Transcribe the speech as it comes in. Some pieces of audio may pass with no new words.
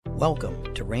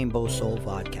Welcome to Rainbow Soul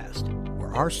Vodcast,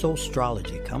 where our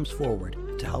Soulstrology comes forward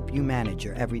to help you manage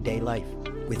your everyday life,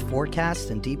 with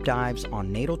forecasts and deep dives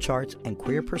on natal charts and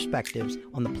queer perspectives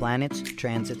on the planets,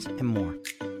 transits, and more.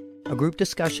 A group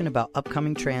discussion about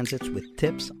upcoming transits with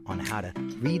tips on how to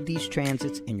read these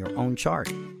transits in your own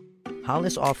chart.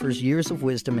 Hollis offers years of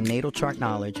wisdom and natal chart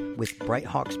knowledge with Bright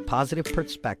Hawk's positive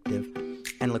perspective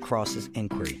and Lacrosse's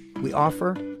inquiry. We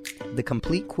offer the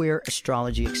complete queer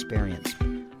astrology experience.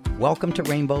 Welcome to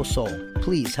Rainbow Soul.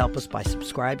 Please help us by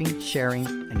subscribing, sharing,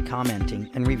 and commenting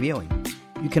and reviewing.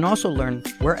 You can also learn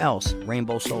where else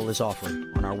Rainbow Soul is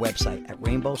offered on our website at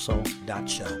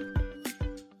rainbowsoul.show.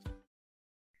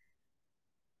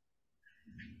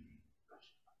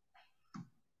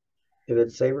 Did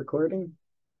it say recording?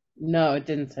 No, it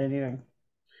didn't say anything.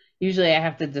 Usually I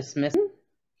have to dismiss.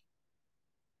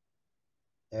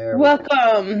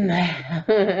 Welcome.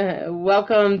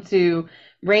 Welcome to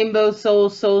Rainbow Soul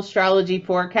Soulstrology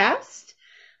forecast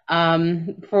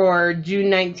for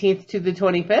June 19th to the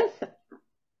 25th.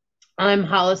 I'm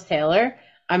Hollis Taylor.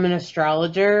 I'm an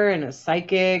astrologer and a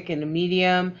psychic and a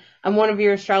medium. I'm one of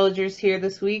your astrologers here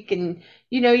this week, and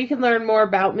you can learn more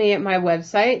about me at my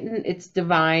website, and it's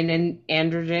Divine and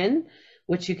Androgen,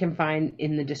 which you can find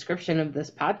in the description of this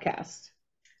podcast.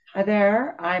 Hi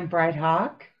there, I'm Bright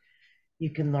Hawk.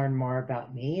 You can learn more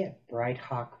about me at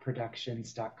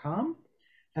brighthawkproductions.com.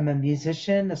 I'm a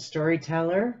musician, a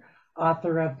storyteller,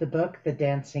 author of the book, The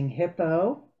Dancing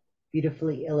Hippo,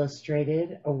 beautifully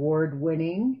illustrated,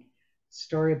 award-winning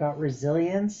story about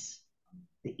resilience.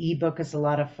 The ebook is a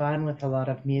lot of fun with a lot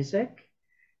of music.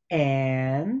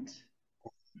 And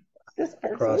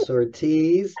Cross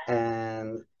Ortiz,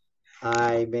 and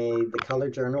I made the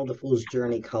color journal, the Fool's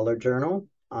Journey color journal.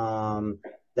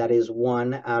 That is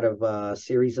one out of a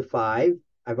series of 5.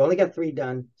 I've only got 3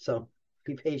 done, so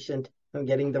be patient. I'm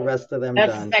getting the rest of them done.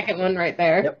 That's the second one right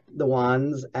there. Yep, the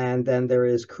ones. And then there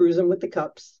is Cruising with the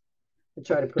Cups. I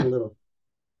try to put a little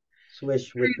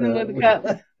swish with the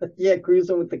cups. Yeah,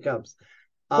 Cruising with the Cups.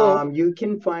 Cool. You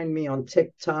can find me on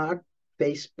TikTok,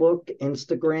 Facebook,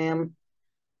 Instagram.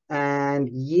 And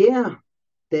yeah,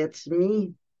 that's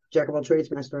me. Jack of all trades,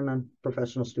 master and none,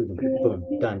 professional student. Boom,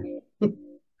 done.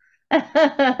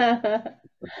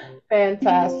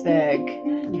 Fantastic.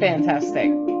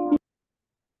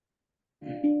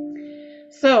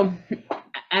 So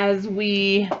as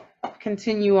we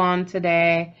continue on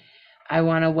today, I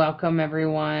want to welcome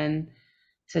everyone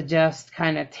to just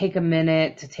kind of take a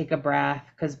minute to take a breath,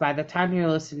 because by the time you're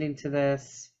listening to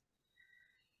this,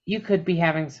 you could be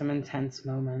having some intense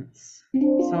moments.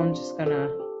 So I'm just gonna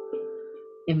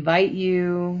invite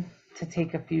you to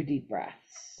take a few deep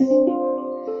breaths.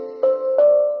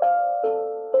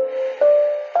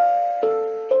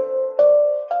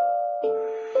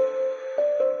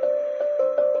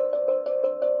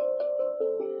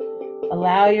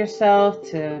 Allow yourself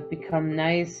to become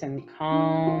nice and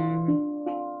calm.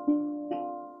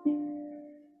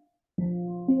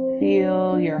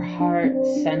 Feel your heart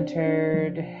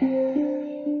centered.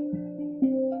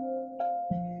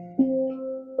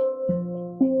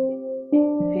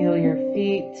 Feel your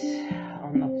feet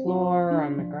on the floor,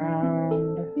 on the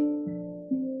ground.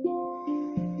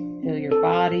 Feel your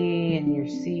body in your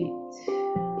seat.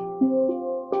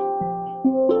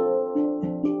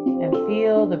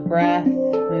 Feel the breath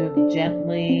move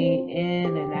gently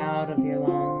in and out of your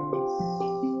lungs.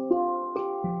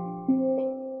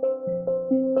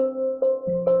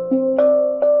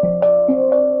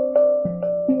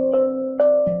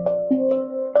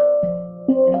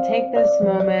 And take this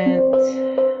moment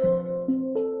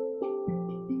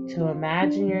to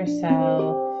imagine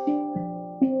yourself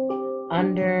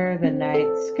under the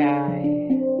night sky.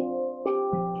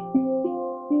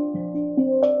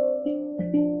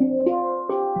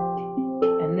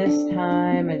 This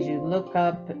time, as you look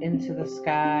up into the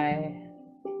sky,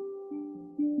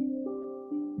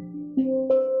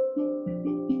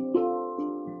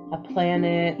 a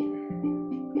planet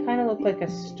kind of looked like a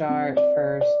star at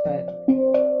first, but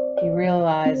you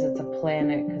realize it's a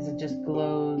planet because it just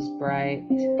glows bright.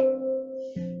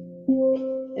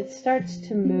 It starts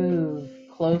to move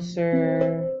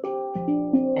closer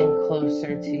and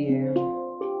closer to you.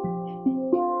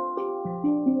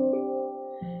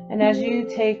 And as you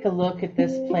take a look at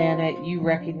this planet, you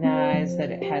recognize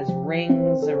that it has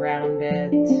rings around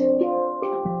it.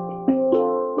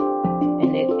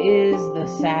 And it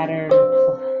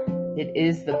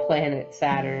is the planet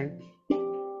Saturn.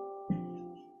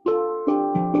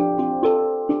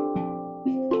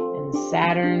 And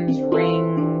Saturn's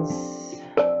rings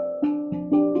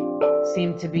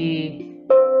seem to be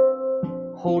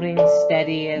holding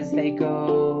steady as they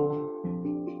go.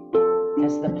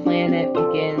 as the planet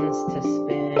begins to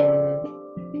spin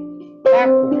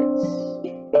backwards,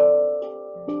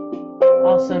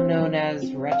 also known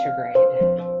as retrograde.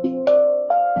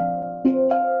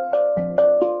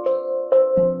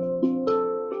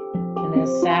 And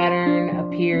as Saturn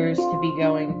appears to be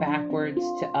going backwards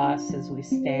to us as we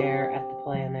stare at the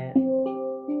planet,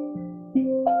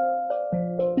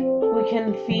 we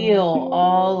can feel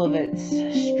all of its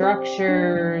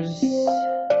structures,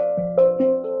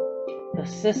 the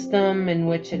system in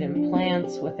which it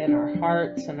implants within our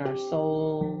hearts and our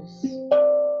souls,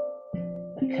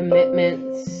 the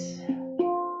commitments,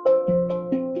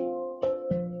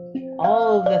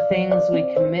 all of the things we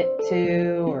commit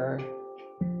to, or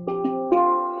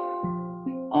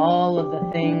all of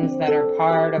the things that are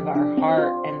part of our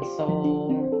heart and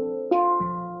soul,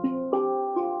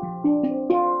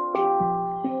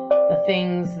 the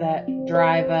things that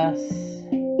drive us,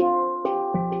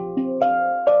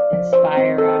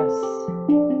 inspire us,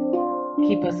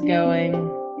 keep us going.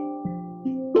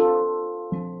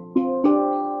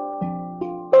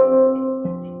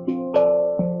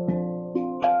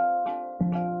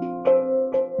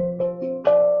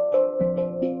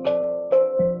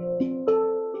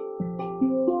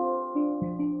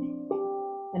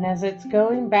 And as it's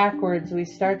going backwards, we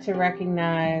start to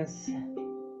recognize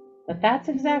that that's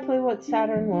exactly what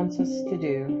Saturn wants us to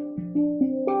do.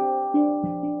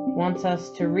 Wants us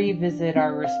to revisit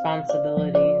our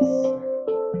responsibilities,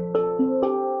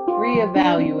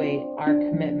 reevaluate our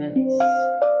commitments,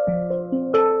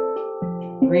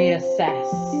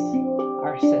 reassess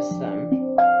our system.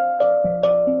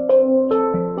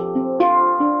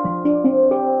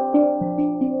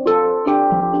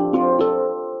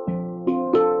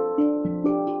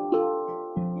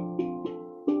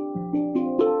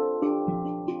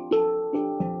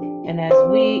 And as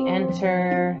we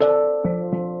enter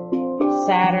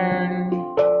Saturn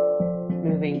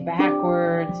moving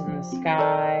backwards in the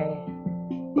sky,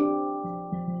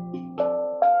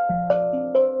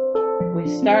 we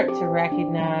start to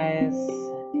recognize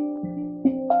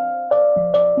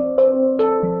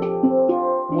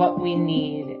what we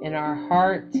need in our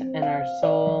heart and our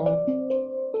soul.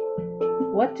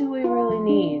 What do we really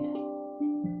need?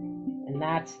 And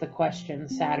that's the question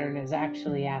Saturn is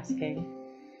actually asking.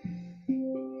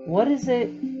 What is it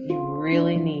you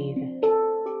really need?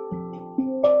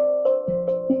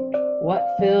 What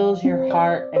fills your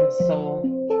heart and soul?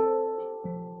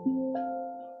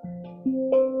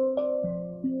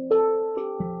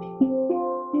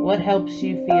 What helps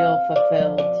you feel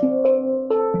fulfilled?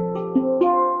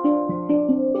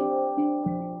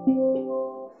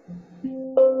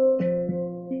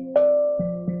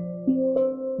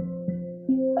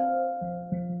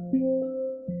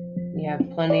 You have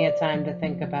plenty of time to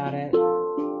think about it.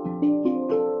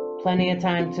 Plenty of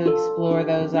time to explore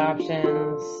those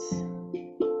options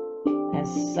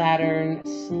as Saturn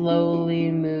slowly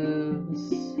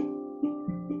moves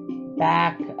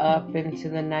back up into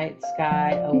the night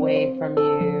sky away from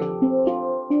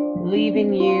you,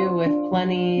 leaving you with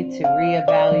plenty to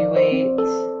reevaluate,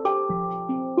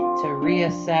 to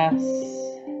reassess,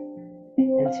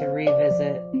 and to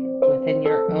revisit within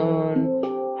your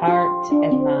own heart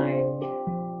and mind.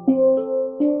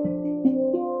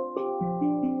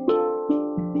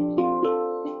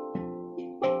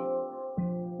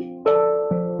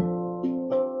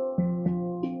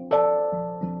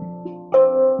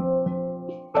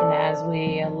 As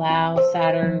we allow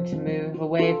Saturn to move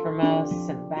away from us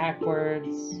and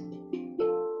backwards,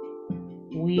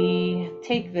 we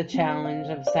take the challenge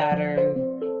of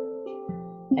Saturn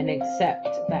and accept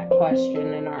that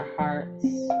question in our hearts.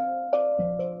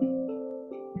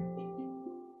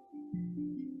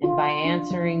 And by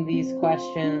answering these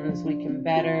questions, we can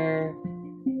better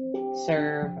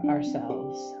serve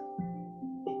ourselves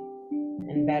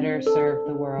and better serve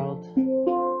the world.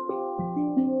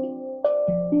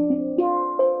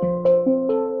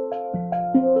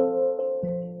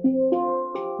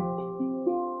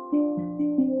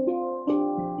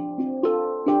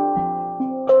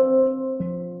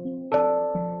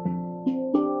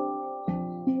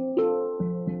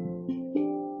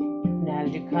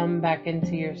 As you come back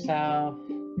into yourself,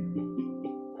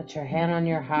 put your hand on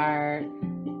your heart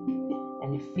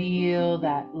and feel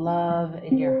that love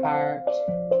in your heart.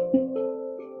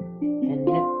 And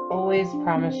always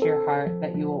promise your heart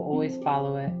that you will always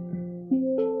follow it,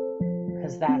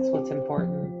 because that's what's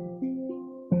important.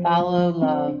 Follow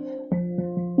love.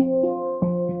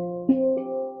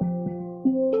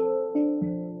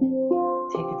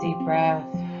 Take a deep breath.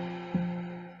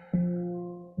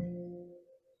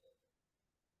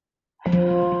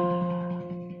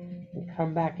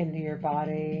 Come back into your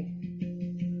body.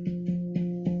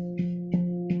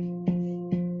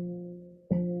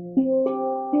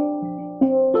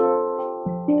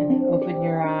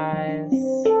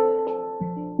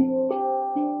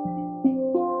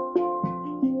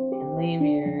 Leave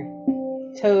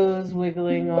your toes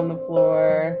wiggling on the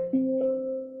floor.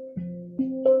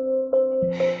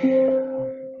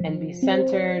 And be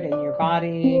centered in your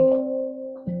body,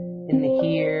 in the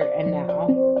here and now.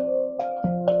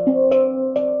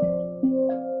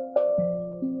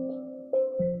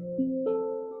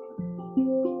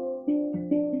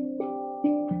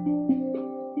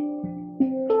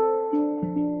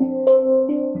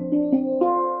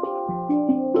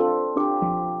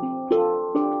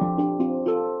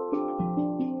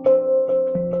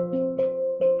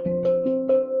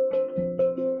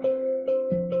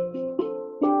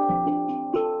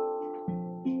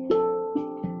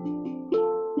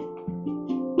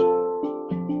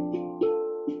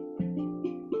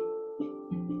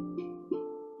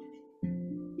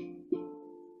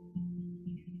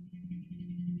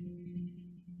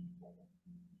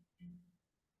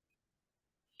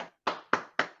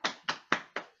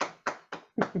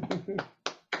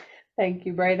 Thank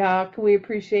you, Bright Hawk. We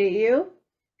appreciate you.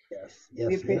 Yes,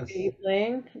 We appreciate you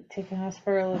playing, taking us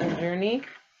for a little journey.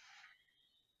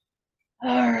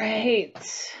 All right.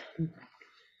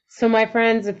 So, my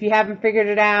friends, if you haven't figured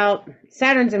it out,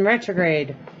 Saturn's in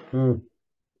retrograde.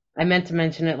 I meant to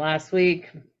mention it last week,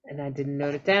 and I didn't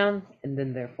note it down, and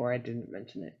then therefore I didn't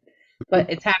mention it. But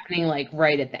it's happening like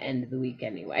right at the end of the week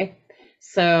anyway.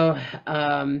 So,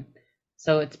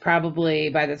 so it's probably,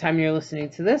 by the time you're listening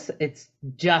to this, it's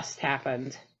just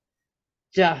happened.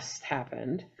 Just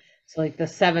happened. So like the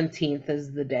 17th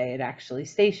is the day it actually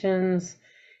stations,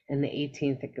 and the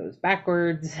 18th it goes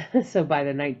backwards. So by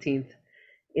the 19th,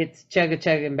 it's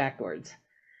chugging backwards.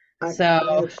 I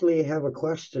So actually have a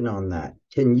question on that.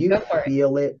 Can you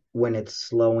feel it when it's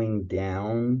slowing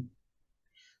down?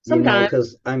 Sometimes. You know,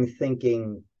 because I'm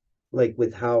thinking, like,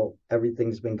 with how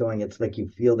everything's been going, it's like you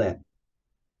feel that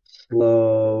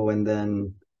slow and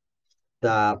then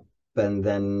stop and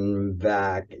then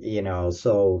back, you know.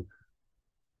 So,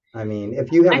 I mean,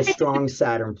 if you have a strong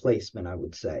Saturn placement, I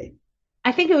would say.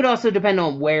 I think it would also depend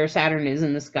on where Saturn is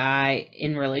in the sky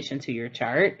in relation to your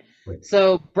chart. Right.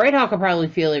 So Bright Hawk will probably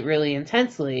feel it really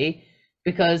intensely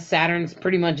because Saturn's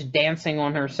pretty much dancing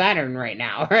on her Saturn right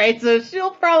now, right? So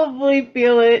she'll probably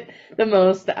feel it the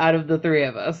most out of the three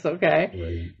of us,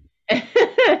 okay?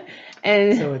 Right.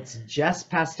 And so it's just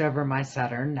passed over my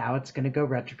Saturn. Now it's going to go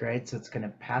retrograde, so it's going to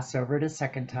pass over it a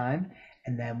second time.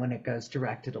 And then when it goes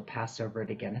direct, it'll pass over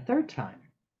it again a third time.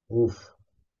 Oof.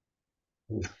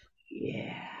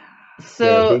 Yeah.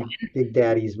 So yeah, big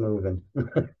Daddy's moving.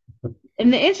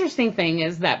 And the interesting thing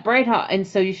is that Bright Hawk, and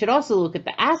so you should also look at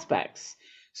the aspects.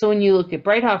 So when you look at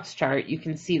Bright Hawk's chart, you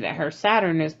can see that her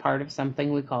Saturn is part of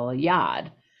something we call a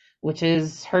yod, which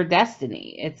is her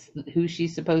destiny. It's who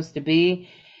she's supposed to be.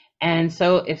 And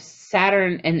so if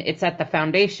Saturn, and it's at the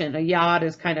foundation, a yod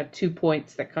is kind of 2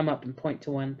 points that come up and point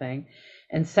to one thing.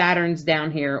 And Saturn's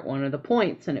down here at one of the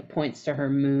points, and it points to her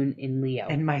moon in Leo.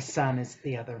 And my sun is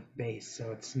the other base, so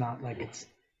it's not like it's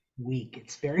weak.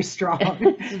 It's very strong.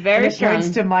 It's very strong. It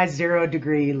points to my 0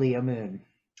 degree Leo moon.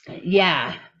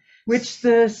 Yeah. Which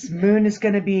this moon is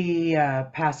going to be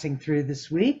passing through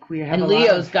this week. We have and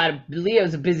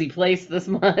Leo's a busy place this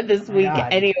week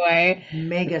anyway.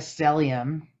 Mega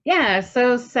stellium. Yeah,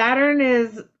 so Saturn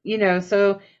is,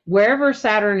 so wherever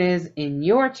Saturn is in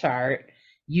your chart,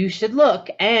 you should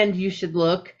look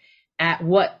at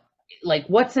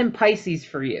what's in Pisces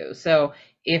for you. So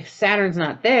if Saturn's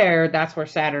not there, that's where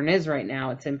Saturn is right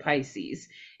now. It's in Pisces.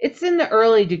 It's in the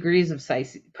early degrees of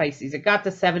Pisces. It got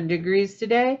to 7 degrees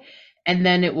today, and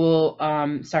then it will,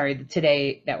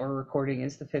 today that we're recording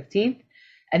is the 15th,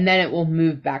 and then it will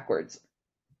move backwards,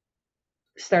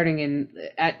 starting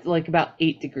at like about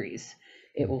 8 degrees.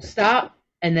 It will stop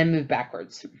and then move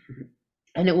backwards,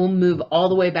 and it will move all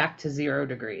the way back to 0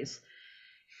 degrees.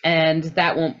 And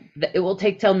it will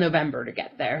take till November to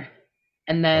get there.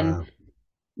 And then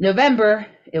November,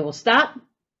 it will stop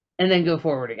and then go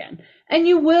forward again. And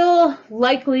you will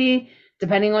likely,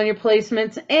 depending on your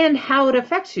placements and how it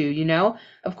affects you,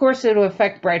 of course it'll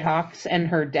affect Bright Hawks and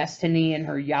her destiny and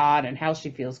her yod and how she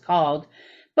feels called.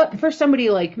 But for somebody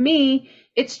like me,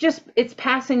 it's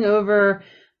passing over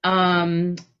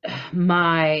my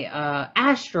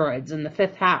asteroids in the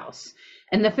 5th house.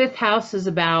 And the 5th house is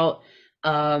about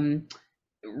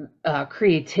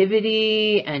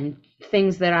creativity and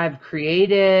things that I've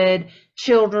created,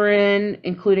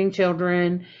 including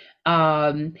children,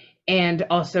 and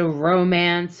also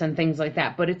romance and things like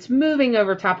that. But it's moving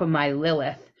over top of my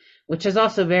Lilith, which is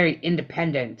also very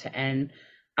independent, and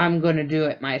I'm going to do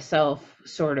it myself,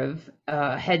 sort of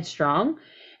headstrong.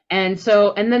 And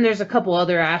then there's a couple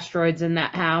other asteroids in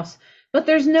that house, but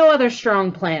there's no other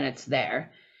strong planets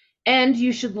there. And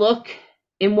you should look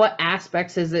in what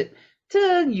aspects is it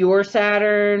to your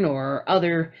Saturn or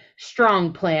other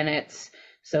strong planets?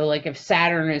 So like if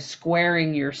Saturn is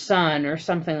squaring your sun or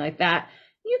something like that,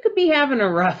 you could be having a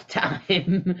rough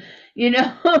time,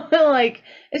 like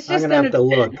it's I'm just gonna going have to to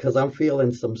look because I'm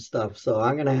feeling some stuff. So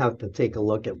I'm gonna have to take a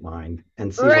look at mine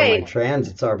and see where my right.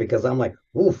 transits are because I'm like,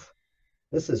 oof,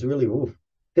 this is really oof.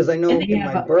 Because I And know in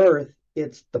my Yeah, birth,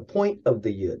 it's the point of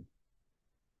the yud.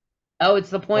 oh, it's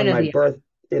the point On of my the birth,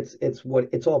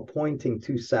 it's all pointing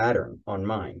to Saturn on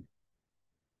mine.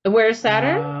 where's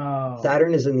Saturn? oh,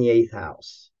 Saturn is in the eighth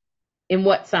house. In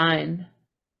what sign?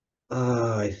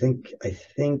 I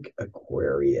think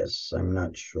Aquarius. I'm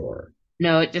not sure.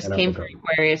 No, it I just don't came from recall.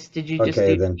 Aquarius. Did you just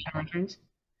Okay, do then returns?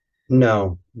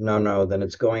 no, no, no. Then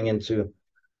it's going into.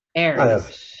 Uh,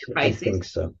 Aries, I Pisces. think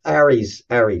so. Aries.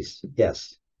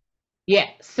 Yes. Yeah.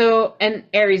 So, and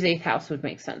Aries eighth house would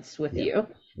make sense with Yeah. you.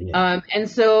 Yeah. And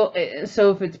so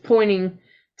if it's pointing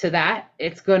to that,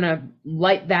 it's gonna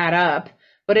light that up,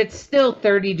 but it's still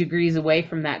 30 degrees away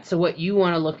from that. So what you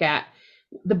want to look at,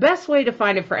 the best way to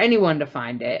find it for anyone to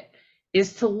find it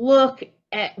is to look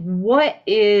at what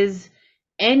is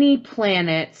any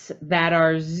planets that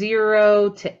are 0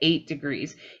 to 8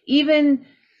 degrees, even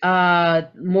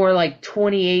more like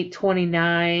 28,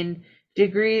 29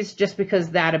 degrees, just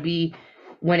because that'll be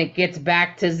when it gets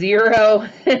back to 0,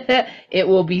 it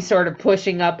will be sort of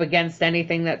pushing up against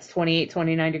anything that's 28,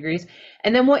 29 degrees.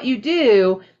 And then what you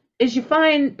do is you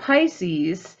find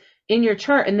Pisces in your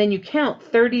chart and then you count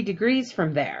 30 degrees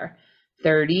from there.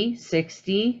 30,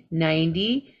 60,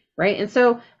 90, right? And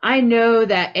so I know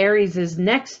that Aries is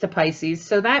next to Pisces,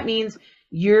 so that means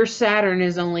your Saturn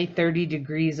is only 30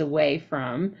 degrees away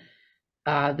from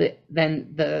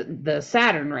the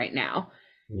Saturn right now.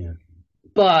 Yeah.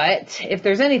 But if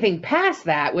there's anything past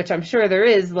that, which I'm sure there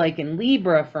is, like in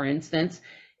Libra, for instance,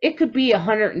 it could be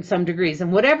 100 and some degrees.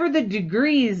 And whatever the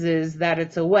degrees is that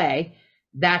it's away,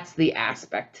 that's the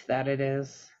aspect that it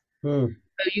is. Hmm.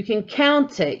 So you can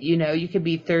count it, you could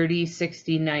be 30,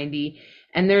 60, 90.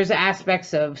 And there's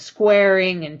aspects of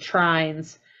squaring and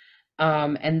trines.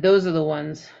 And those are the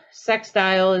ones.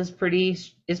 Sextile is pretty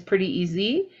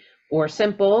easy or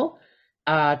simple.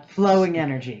 flowing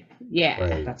energy. Yeah.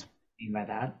 Right. That's what I mean by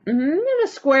that. And a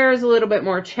square is a little bit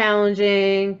more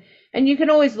challenging, and you can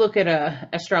always look at a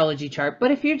astrology chart.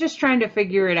 But if you're just trying to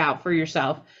figure it out for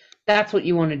yourself, that's what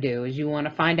you want to do. Is you want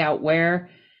to find out where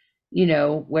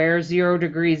 0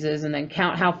 degrees is, and then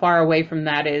count how far away from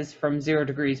that is from 0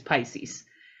 degrees Pisces,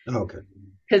 Okay.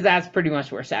 because that's pretty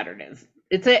much where Saturn is.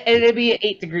 It'll be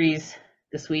 8 degrees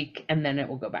this week, and then it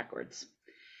will go backwards.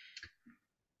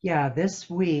 Yeah, this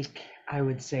week, I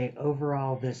would say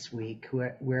overall this week,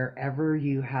 wherever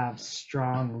you have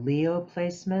strong Leo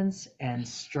placements and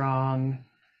strong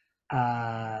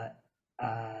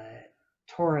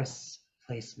Taurus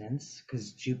placements,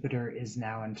 because Jupiter is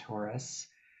now in Taurus,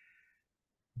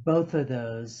 both of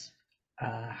those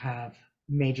have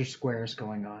major squares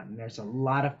going on. There's a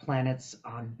lot of planets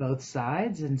on both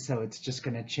sides, and so it's just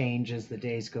going to change as the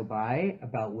days go by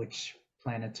about which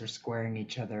planets are squaring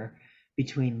each other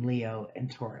between Leo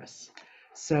and Taurus.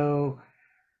 So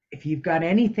if you've got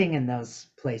anything in those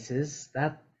places,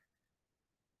 that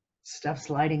stuff's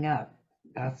lighting up.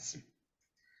 That's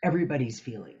everybody's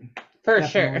feeling. For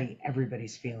Definitely sure.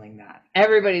 Everybody's feeling that.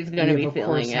 Everybody's going to be Of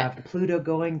feeling course, it. have Pluto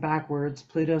going backwards.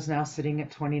 Pluto's now sitting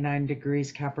at 29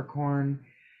 degrees Capricorn,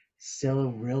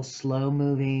 still real slow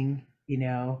moving,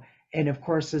 And of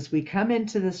course, as we come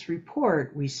into this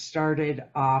report, we started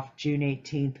off June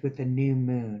 18th with a new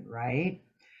moon, right?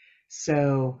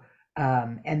 So,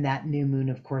 and that new moon,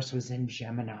 of course, was in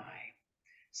Gemini.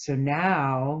 So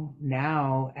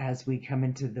now as we come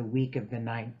into the week of the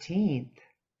 19th,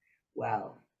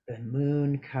 well, the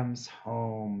moon comes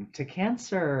home to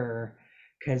Cancer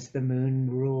because the moon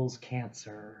rules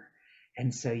Cancer.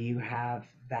 And so you have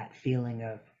that feeling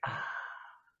of,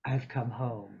 I've come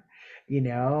home.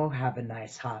 Have a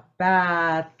nice hot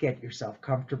bath, get yourself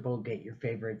comfortable, get your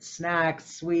favorite snacks,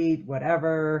 sweet,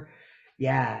 whatever.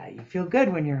 Yeah, you feel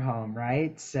good when you're home,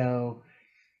 right? So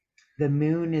the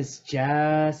moon is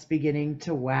just beginning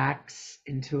to wax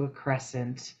into a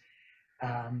crescent.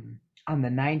 On the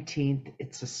 19th,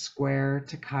 it's a square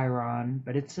to Chiron,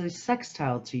 but it's a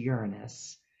sextile to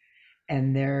Uranus.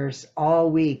 And there's all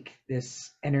week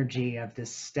this energy of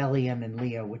this stellium in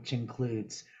Leo, which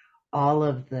includes all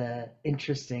of the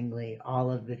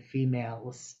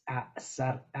females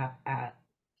except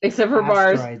for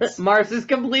asteroids. Mars. Mars is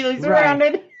completely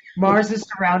surrounded. Right. Mars is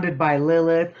surrounded by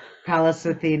Lilith, Pallas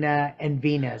Athena, and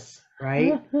Venus,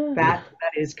 right? That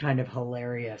is kind of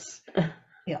hilarious.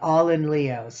 all in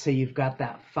Leo. So you've got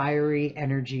that fiery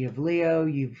energy of Leo.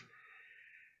 Can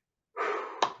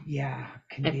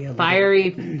be a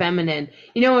fiery little feminine.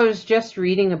 You know, I was just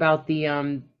reading about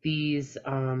these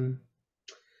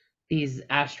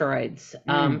asteroids,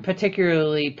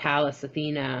 particularly Pallas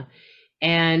Athena.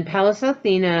 And Pallas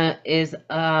Athena is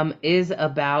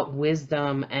about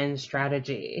wisdom and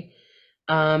strategy.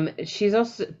 She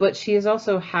is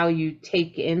also how you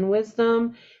take in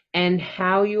wisdom and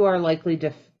how you are likely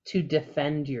to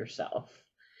defend yourself,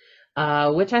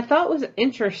 which I thought was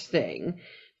interesting,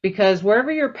 because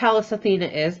wherever your Pallas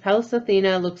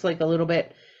Athena looks like a little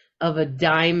bit of a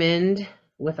diamond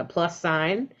with a plus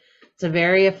sign. It's a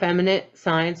very effeminate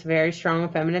sign. It's a very strong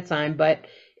effeminate sign, but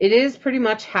it is pretty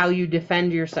much how you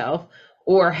defend yourself,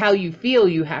 or how you feel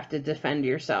you have to defend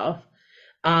yourself.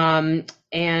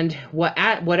 And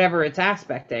whatever it's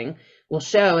aspecting will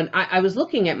show. And I was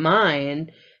looking at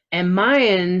mine, and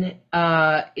mine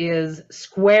is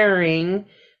squaring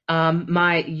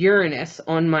my Uranus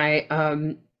on my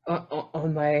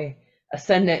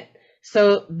ascendant.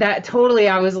 So that totally,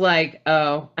 I was like,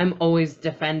 oh, I'm always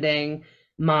defending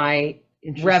my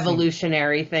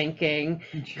revolutionary thinking,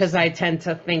 because I tend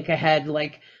to think ahead.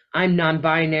 Like, I'm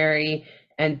non-binary,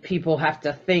 and people have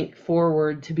to think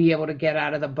forward to be able to get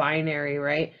out of the binary,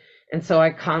 right? And so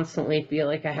I constantly feel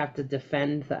like I have to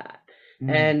defend that.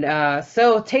 And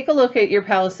so take a look at your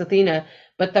Pallas Athena.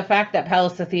 But the fact that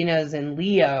Pallas Athena is in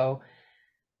Leo,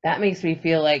 that makes me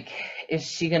feel like, is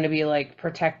she going to be like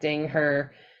protecting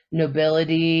her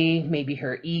nobility, maybe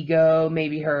her ego,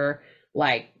 maybe her,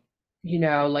 like, you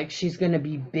know, like she's going to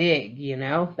be big, you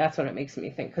know? That's what it makes me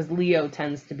think, because Leo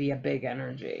tends to be a big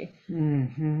energy.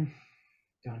 Mm-hmm.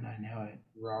 Don't I know it?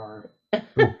 Roar.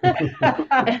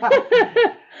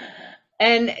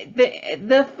 And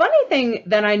the funny thing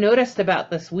that I noticed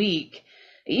about this week,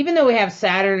 even though we have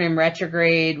Saturn in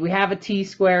retrograde, we have a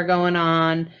T-square going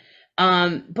on,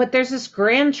 but there's this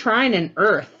grand trine in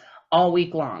Earth all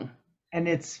week long. And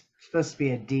it's supposed to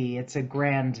be a D. It's a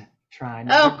grand trine.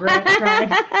 Oh, a grand trine.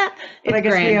 But I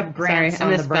guess we have grants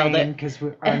on the brain because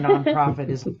our nonprofit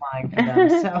is applying for them.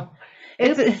 So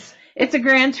it's a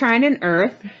grand trine in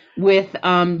Earth with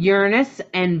Uranus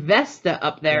and Vesta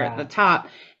up there at the top.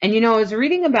 And, you know, I was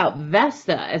reading about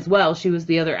Vesta as well. She was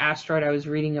the other asteroid I was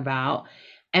reading about.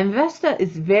 And Vesta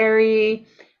is very,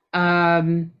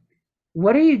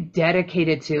 what are you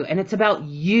dedicated to? And it's about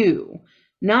you,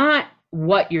 not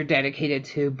what you're dedicated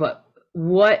to, but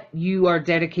what you are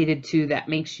dedicated to that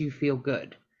makes you feel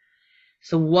good.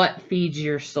 So what feeds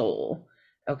your soul?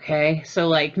 Okay. So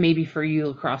like maybe for you,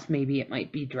 lacrosse, maybe it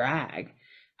might be drag.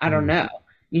 I don't know,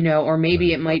 you know, or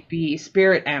maybe it might be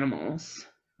spirit animals.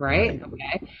 Right.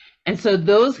 Okay. And so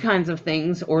those kinds of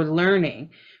things, or learning.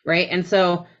 Right. And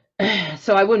so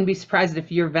I wouldn't be surprised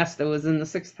if your Vesta was in the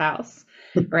 6th house.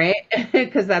 Right.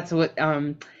 Because that's what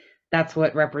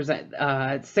represent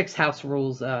 6th house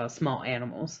rules small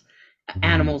animals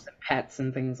and pets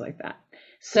and things like that.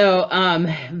 So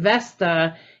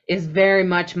Vesta is very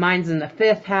much, mine's in the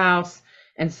 5th house,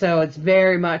 and so it's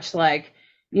very much like,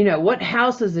 you know, what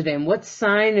house is it in? What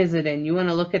sign is it in? You want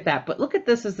to look at that. But look at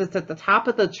this, as it's at the top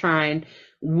of the trine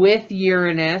with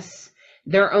Uranus.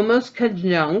 They're almost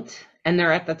conjunct, and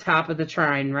they're at the top of the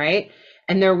trine, right?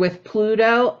 And they're with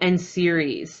Pluto and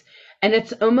Ceres. And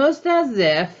it's almost as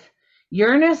if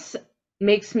Uranus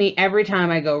makes me, every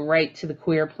time I go right to the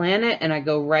queer planet, and I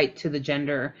go right to the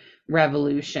gender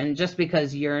revolution, just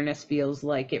because Uranus feels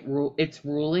like it's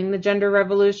ruling the gender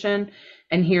revolution.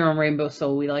 And here on Rainbow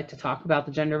Soul, we like to talk about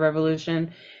the gender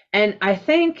revolution. And I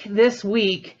think this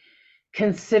week,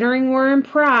 considering we're in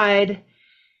Pride,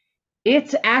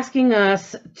 it's asking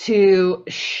us to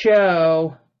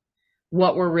show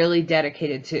what we're really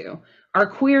dedicated to. Are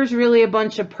queers really a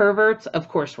bunch of perverts? Of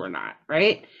course we're not,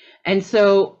 right? And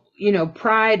so, you know,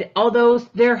 Pride, although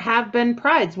there have been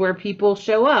prides where people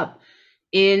show up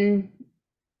in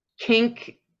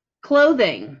kink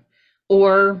clothing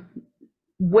or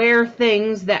wear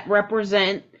things that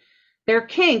represent their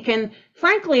kink. And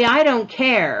frankly, I don't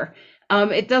care.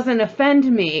 It doesn't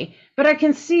offend me. But I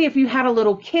can see if you had a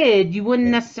little kid, you wouldn't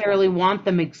necessarily want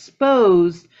them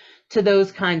exposed to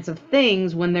those kinds of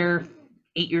things when they're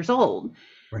 8 years old.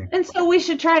 Right. And so we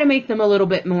should try to make them a little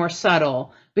bit more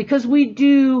subtle, because we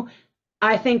do,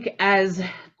 I think, as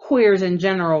queers in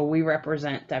general, we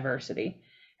represent diversity.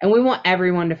 And we want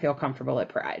everyone to feel comfortable at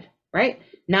Pride, right?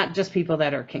 Not just people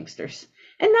that are kinksters.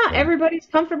 And not everybody's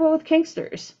comfortable with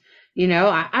kinksters. You know,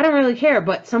 I don't really care,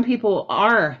 but some people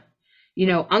are, you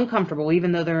know, uncomfortable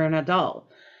even though they're an adult.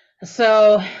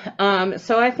 So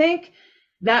I think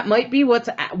that might be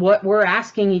what we're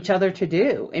asking each other to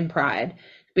do in Pride.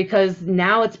 because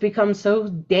now it's become so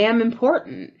damn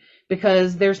important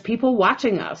because there's people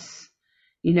watching us,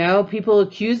 people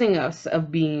accusing us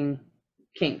of being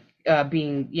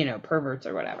being, perverts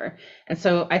or whatever. And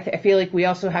so I feel like we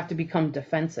also have to become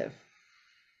defensive.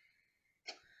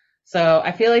 So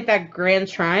I feel like that grand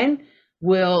trine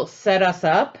will set us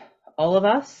up, all of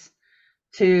us,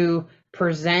 to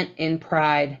present in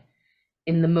pride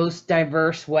in the most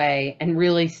diverse way and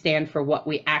really stand for what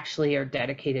we actually are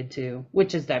dedicated to,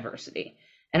 which is diversity.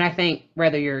 And I think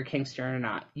whether you're a Kingster or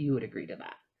not, you would agree to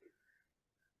that.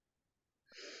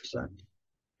 So,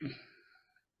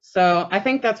 So I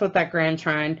think that's what that grand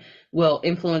trine will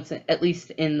influence, at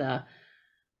least in the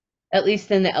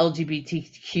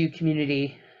LGBTQ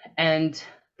community. And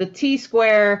the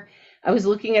T-square, I was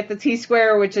looking at the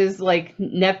T-square, which is like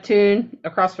Neptune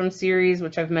across from Ceres,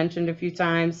 which I've mentioned a few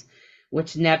times,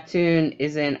 which Neptune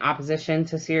is in opposition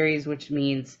to Ceres, which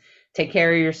means take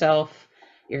care of yourself.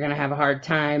 You're going to have a hard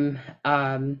time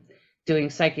doing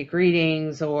psychic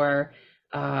readings or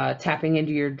tapping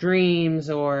into your dreams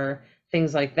or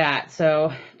things like that.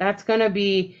 So that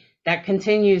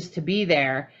continues to be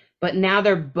there. But now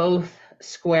they're both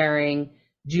squaring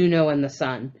Juno and the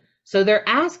sun. So they're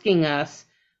asking us,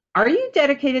 are you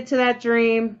dedicated to that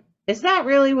dream? Is that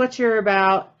really what you're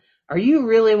about? Are you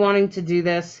really wanting to do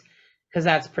this? Because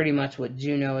that's pretty much what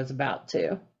Juno is about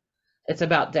too. It's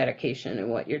about dedication and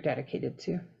what you're dedicated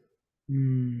to.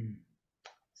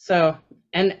 So,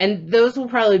 and those will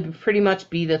probably pretty much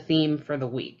be the theme for the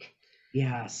week.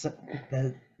 Yeah,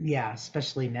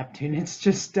 especially Neptune. It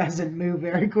just doesn't move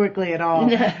very quickly at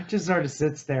all. It just sort of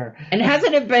sits there. And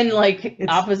hasn't it been like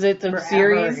opposites of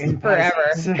Ceres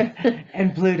forever?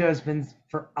 And Pluto's been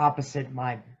for opposite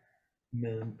my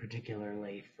moon,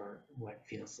 particularly for what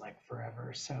feels like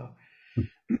forever. So,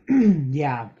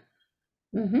 yeah.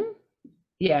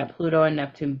 Yeah, Pluto and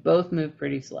Neptune both move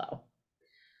pretty slow.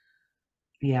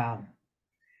 Yeah.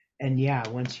 And yeah,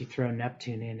 once you throw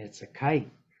Neptune in, it's a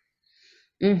kite.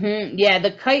 Yeah,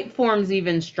 the kite forms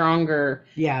even stronger.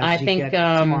 Yeah, I think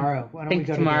tomorrow. Why don't we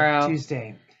go tomorrow? To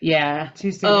Tuesday. Yeah.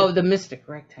 Tuesday. Oh, the mystic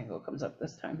rectangle comes up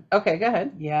this time. Okay, go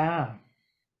ahead. Yeah.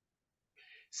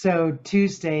 So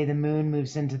Tuesday, the moon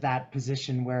moves into that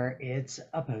position where it's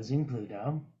opposing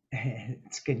Pluto.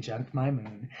 It's conjunct my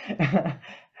moon.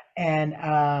 And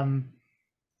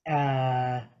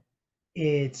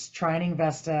it's trining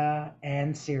Vesta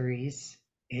and Ceres.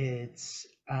 It's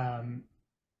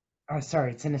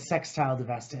it's in a sextile to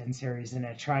Vesta and Ceres and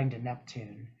a trine to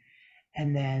Neptune.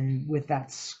 And then with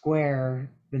that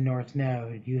square, the North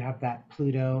Node, you have that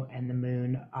Pluto and the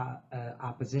moon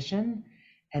opposition.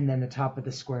 And then the top of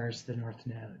the square is the North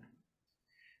Node.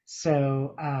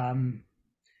 So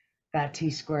that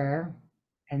T-square,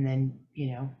 and then,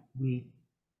 we've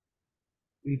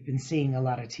been seeing a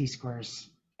lot of T-squares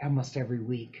almost every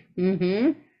week.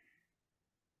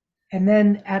 And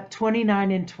then at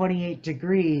 29 and 28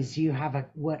 degrees, you have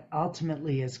what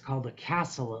ultimately is called a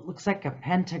castle. It looks like a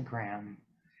pentagram.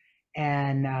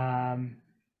 And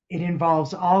it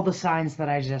involves all the signs that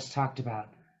I just talked about.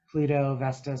 Pluto,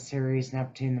 Vesta, Ceres,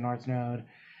 Neptune, the North Node,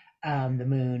 the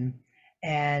moon.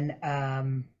 And,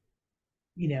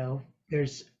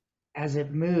 there's, as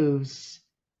it moves,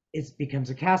 it becomes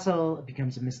a castle, it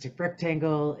becomes a mystic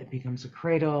rectangle, it becomes a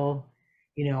cradle.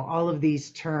 All of these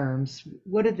terms,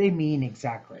 what do they mean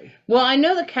exactly? Well, I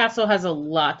know the castle has a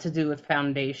lot to do with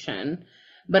foundation,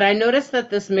 but I noticed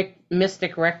that this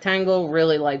mystic rectangle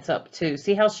really lights up too.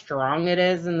 See how strong it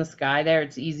is in the sky there?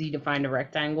 It's easy to find a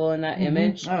rectangle in that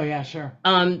image. Oh, yeah, sure.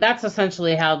 That's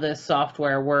essentially how this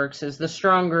software works, is the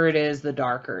stronger it is, the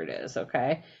darker it is,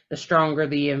 okay? The stronger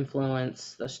the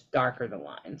influence, the darker the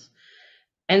lines.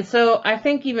 And so I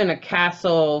think even a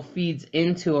castle feeds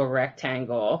into a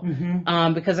rectangle,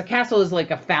 because a castle is like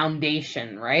a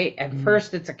foundation, right? At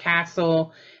first it's a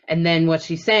castle, and then what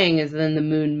she's saying is then the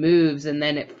moon moves, and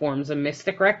then it forms a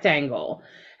mystic rectangle.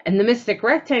 And the mystic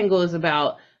rectangle is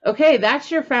about, okay,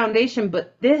 that's your foundation,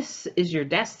 but this is your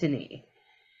destiny.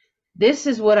 This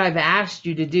is what I've asked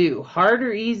you to do. Hard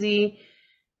or easy,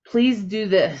 please do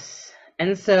this.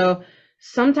 And so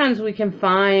sometimes we can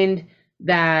find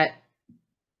that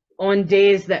on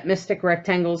days that mystic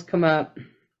rectangles come up,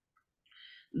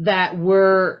 that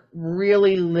we're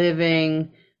really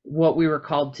living what we were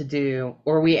called to do,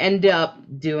 or we end up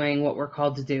doing what we're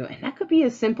called to do. And that could be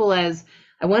as simple as,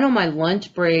 I went on my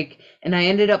lunch break and I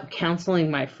ended up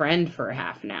counseling my friend for a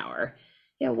half an hour.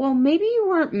 Yeah, well, maybe you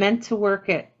weren't meant to work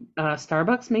at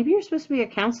Starbucks. Maybe you're supposed to be a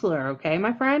counselor, okay,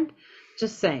 my friend?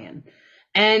 Just saying.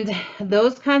 And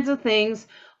those kinds of things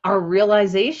our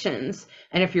realizations.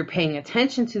 And if you're paying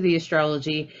attention to the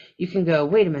astrology, you can go,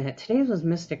 wait a minute, today was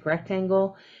Mystic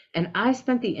Rectangle, and I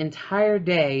spent the entire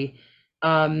day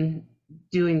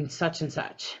doing such and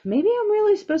such. Maybe I'm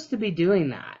really supposed to be doing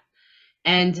that.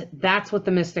 And that's what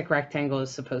the Mystic Rectangle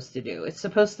is supposed to do. It's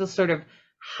supposed to sort of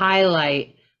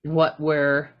highlight what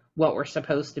we're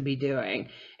supposed to be doing,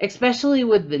 especially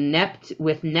with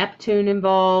with Neptune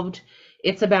involved.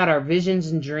 It's about our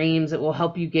visions and dreams. It will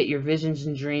help you get your visions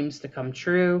and dreams to come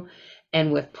true.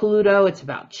 And with Pluto, it's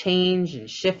about change and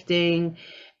shifting.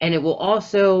 And it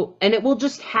will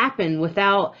just happen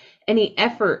without any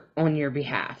effort on your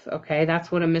behalf. Okay,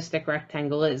 that's what a Mystic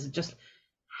Rectangle is. It just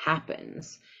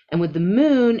happens. And with the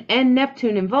moon and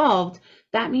Neptune involved,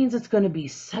 that means it's going to be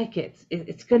psychic.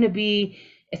 It's going to be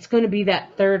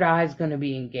that third eye is going to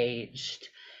be engaged.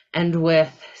 And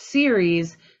with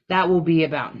Ceres, that will be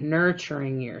about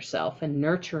nurturing yourself and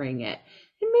nurturing it,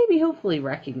 and maybe hopefully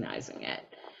recognizing it.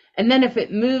 And then if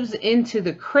it moves into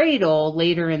the cradle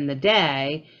later in the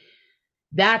day,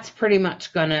 that's pretty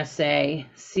much going to say,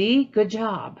 see, good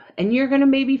job. And you're going to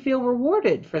maybe feel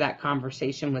rewarded for that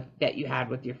conversation that you had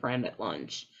with your friend at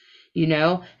lunch,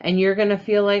 and you're going to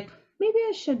feel like, maybe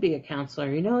I should be a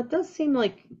counselor. It does seem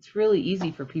like it's really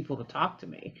easy for people to talk to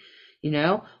me,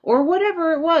 or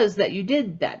whatever it was that you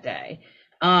did that day.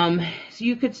 So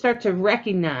you could start to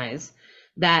recognize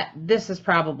that this is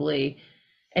probably,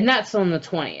 and that's on the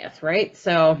 20th, right?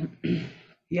 So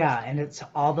yeah, and it's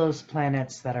all those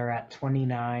planets that are at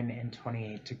 29 and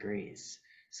 28 degrees.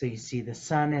 So you see the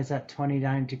sun is at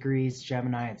 29 degrees,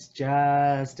 Gemini. It's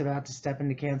just about to step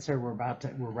into Cancer. We're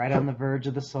right on the verge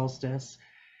of the solstice.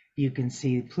 You can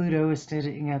see Pluto is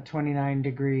sitting at 29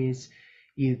 degrees.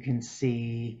 You can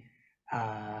see going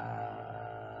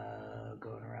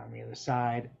around the other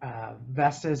side,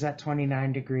 Vesta is at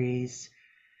 29 degrees.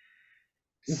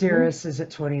 Ceres is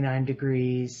at 29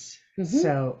 degrees.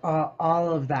 So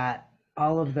all of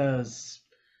those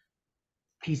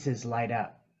pieces light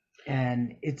up.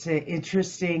 And it's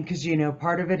interesting because,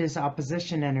 part of it is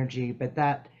opposition energy, but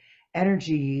that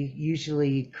energy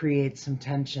usually creates some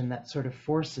tension that sort of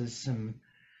forces some,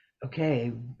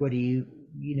 okay, what are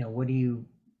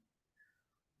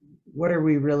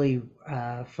we really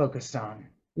focused on?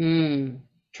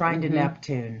 Trying to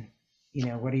Neptune,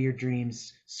 what are your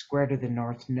dreams? Square to the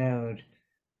North Node.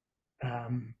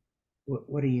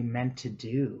 What are you meant to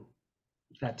do?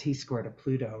 That T-square to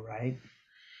Pluto, right?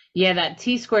 Yeah, that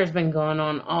T-square has been going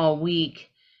on all week,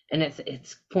 and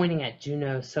it's pointing at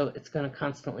Juno, so it's going to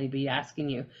constantly be asking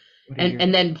you.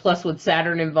 And then plus with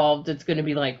Saturn involved, it's going to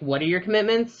be like, what are your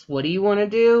commitments? What do you want to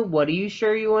do? What are you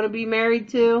sure you want to be married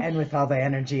to? And with all the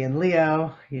energy in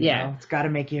Leo, it's got to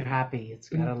make you happy. It's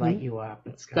got to light you up.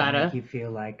 It's got to make you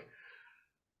feel like.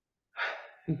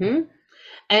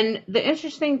 And the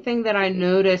interesting thing that I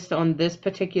noticed on this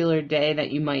particular day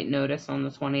that you might notice on the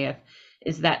 20th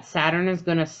is that Saturn is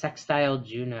going to sextile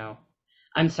Jupiter.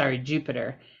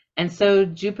 And so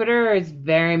Jupiter is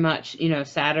very much,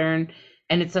 Saturn,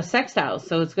 and it's a sextile,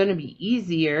 so it's going to be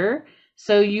easier.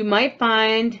 So you might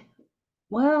find,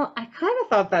 well, I kind of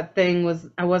thought that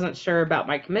thing I wasn't sure about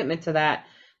my commitment to that,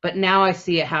 but now I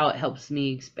see how it helps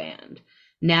me expand.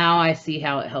 Now I see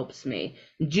how it helps me.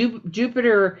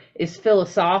 Jupiter is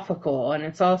philosophical, and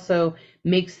it's also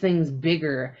makes things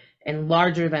bigger and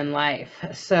larger than life.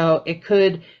 So it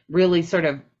could really sort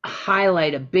of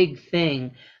highlight a big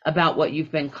thing about what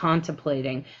you've been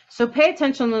contemplating. So pay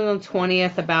attention on the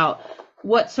 20th about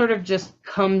what sort of just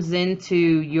comes into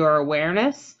your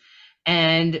awareness,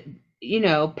 and,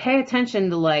 pay attention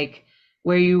to like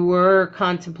where you were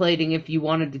contemplating if you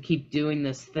wanted to keep doing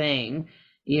this thing,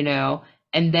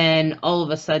 and then all of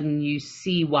a sudden you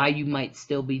see why you might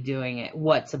still be doing it.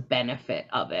 What's a benefit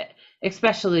of it?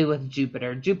 Especially with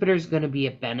Jupiter. Jupiter's going to be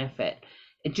a benefit.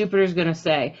 And Jupiter's going to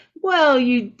say, well,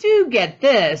 you do get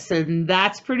this, and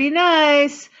that's pretty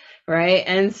nice, right?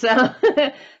 And so,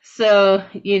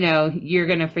 you're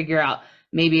going to figure out,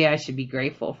 maybe I should be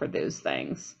grateful for those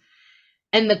things.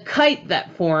 And the kite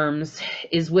that forms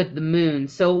is with the moon,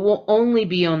 so it will only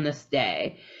be on this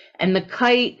day. And the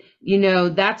kite,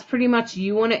 that's pretty much,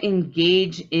 you want to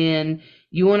engage in,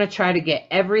 you want to try to get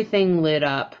everything lit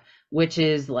up, which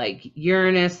is like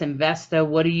Uranus and Vesta.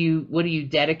 What are you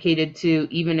dedicated to,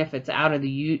 even if it's out of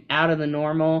the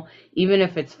normal, even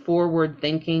if it's forward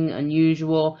thinking,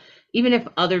 unusual, even if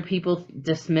other people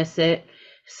dismiss it.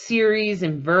 Ceres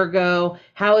and Virgo,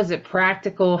 how is it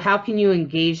practical? How can you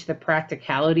engage the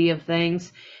practicality of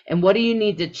things? And what do you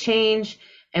need to change?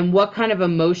 And what kind of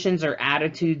emotions or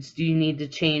attitudes do you need to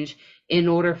change in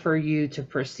order for you to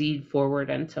proceed forward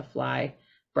and to fly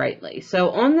brightly. So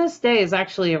on this day is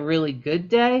actually a really good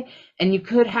day, and you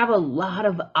could have a lot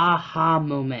of aha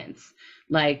moments,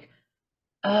 like,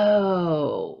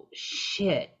 oh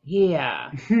shit,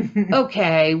 yeah,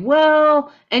 okay,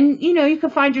 well, and you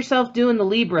could find yourself doing the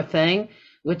Libra thing,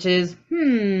 which is,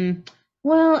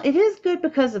 well, it is good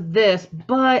because of this,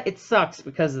 but it sucks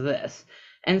because of this.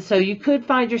 And so you could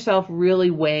find yourself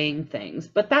really weighing things,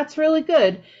 but that's really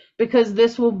good because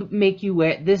this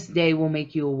day will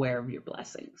make you aware of your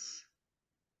blessings.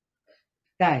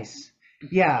 Nice.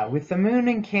 Yeah, with the moon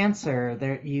in Cancer,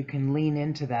 there you can lean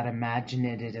into that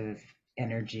imaginative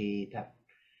energy that,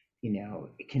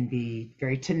 it can be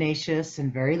very tenacious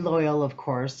and very loyal, of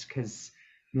course, because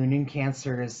moon in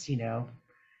Cancer is, you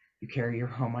carry your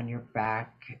home on your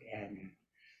back, and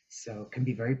so it can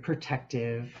be very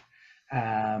protective,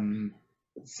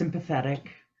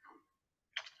 sympathetic.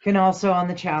 Can also, on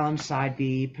the challenge side,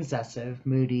 be possessive,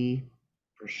 moody,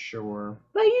 for sure.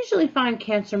 But I usually find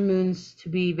Cancer moons to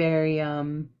be very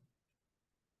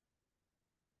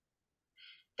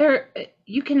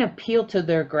you can appeal to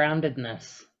their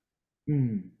groundedness.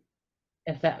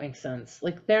 If that makes sense.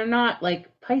 Like, they're not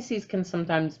like Pisces can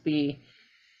sometimes be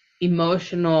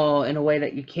emotional in a way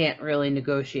that you can't really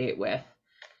negotiate with.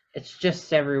 It's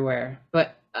just everywhere.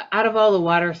 But out of all the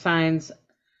water signs,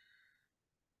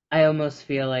 I almost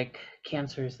feel like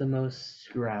Cancer is the most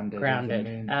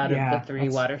grounded out of the three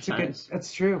water signs.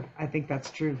 That's true. I think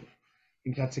that's true. I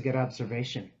think that's a good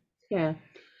observation. Yeah.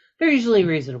 They're usually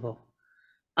reasonable.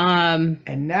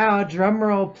 And now, drum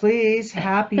roll, please.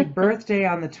 Happy birthday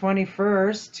on the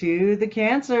 21st to the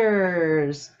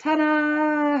Cancers.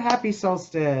 Ta-da! Happy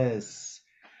solstice.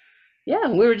 Yeah,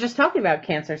 we were just talking about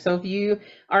Cancer. So if you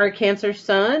are a Cancer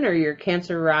sun, or you're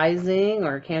Cancer rising,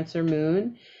 or Cancer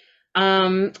moon,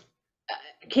 Cancer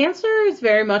is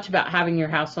very much about having your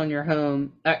house on your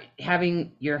home,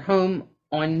 having your home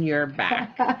on your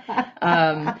back.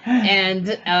 And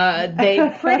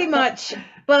they pretty much,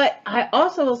 but I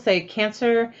also will say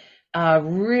Cancer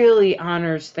really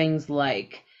honors things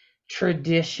like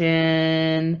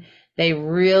tradition. They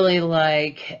really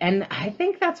and I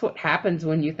think that's what happens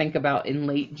when you think about in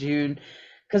late June,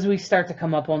 because we start to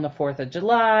come up on the 4th of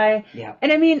July. Yeah.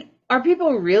 And I mean, are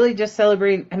people really just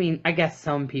celebrating? I mean, I guess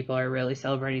some people are really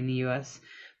celebrating the U.S.,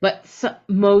 but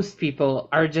most people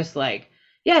are just like,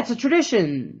 yeah, it's a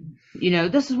tradition.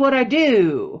 This is what I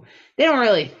do. They don't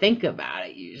really think about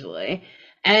it usually.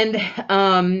 And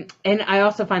I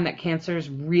also find that Cancers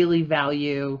really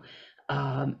value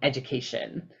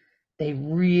education. They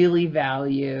really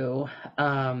value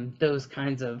those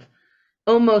kinds of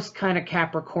almost kind of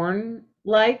Capricorn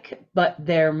but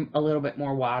they're a little bit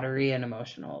more watery and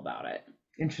emotional about it.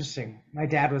 Interesting. My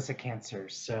dad was a Cancer,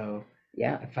 so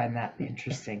yeah, I find that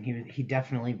interesting. He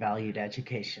definitely valued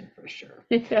education, for sure.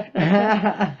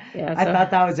 Yeah, I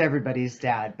thought that was everybody's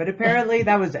dad, but apparently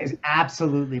that was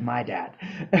absolutely my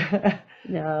dad.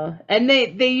 No, and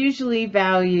they usually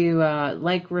value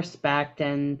respect,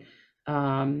 and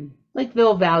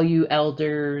they'll value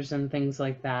elders and things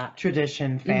like that.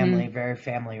 Tradition, family, very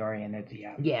family oriented.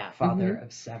 Yeah. Father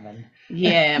of 7.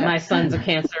 Yeah, my son's a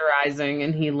Cancer rising,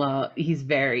 and he's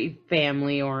very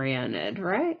family oriented,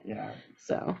 right? Yeah.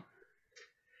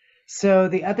 So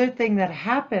the other thing that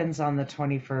happens on the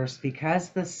 21st, because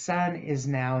the sun is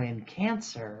now in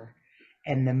Cancer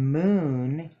and the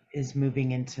moon is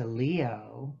moving into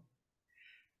Leo,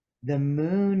 the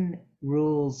moon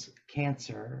rules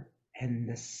Cancer and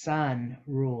the sun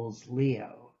rules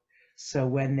Leo. So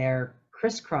when they're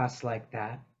crisscrossed like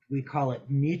that, we call it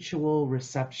mutual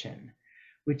reception,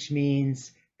 which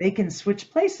means they can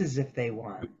switch places if they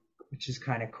want, which is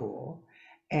kind of cool.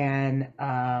 And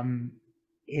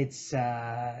it's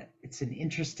an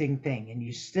interesting thing. And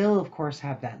you still, of course,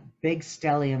 have that big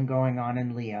stellium going on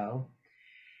in Leo.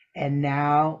 And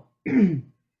now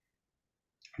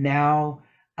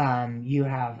you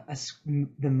have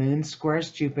the moon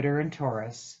squares Jupiter in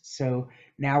Taurus. So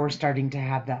now we're starting to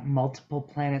have that multiple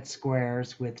planet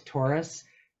squares with Taurus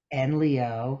and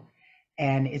Leo.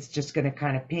 And it's just going to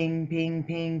kind of ping, ping,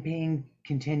 ping, ping,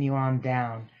 continue on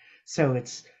down. So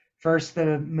it's first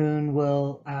the moon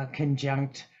will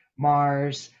conjunct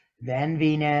Mars, then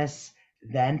Venus,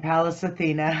 then Pallas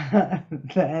Athena,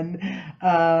 then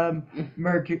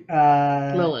Mercury,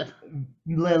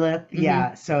 Lilith.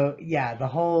 Yeah. So yeah, the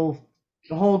whole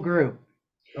group.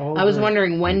 I was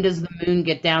wondering, when does the moon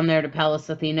get down there to Pallas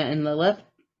Athena and Lilith?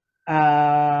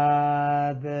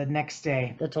 The next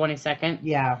day, the 22nd.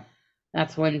 Yeah.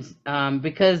 That's when,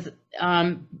 because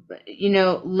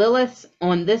Lilith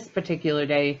on this particular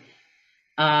day,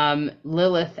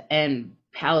 Lilith and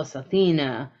Pallas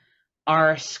Athena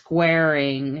are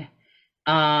squaring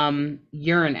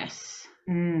Uranus.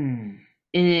 Mm.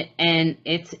 And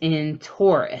it's in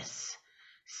Taurus.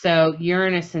 So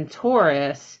Uranus and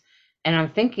Taurus, and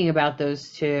I'm thinking about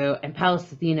those two, and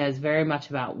Pallas Athena is very much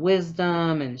about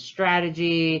wisdom and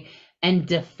strategy and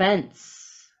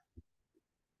defense,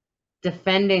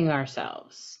 defending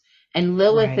ourselves. And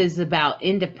Lilith Right. is about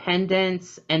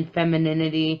independence and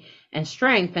femininity and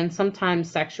strength and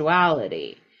sometimes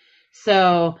sexuality.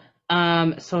 So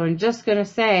so I'm just gonna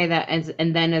say that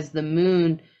and then as the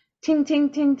moon ting ting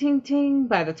ting ting ting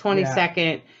by the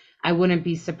 22nd, I wouldn't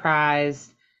be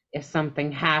surprised if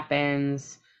something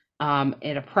happens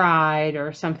at a pride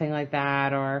or something like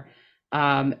that, or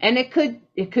and it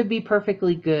could be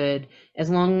perfectly good as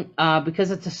long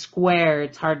because it's a square,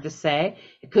 it's hard to say.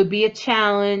 It could be a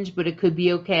challenge, but it could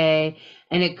be okay,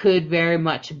 and it could very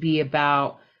much be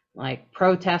about like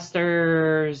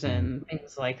protesters and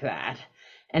things like that.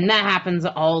 And that happens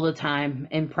all the time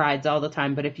in prides all the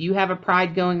time. But if you have a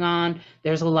pride going on,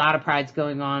 there's a lot of prides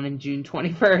going on in June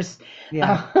 21st.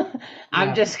 Yeah.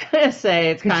 I'm just going to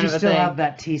say it's kind of you a still thing. have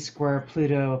that T-square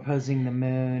Pluto opposing the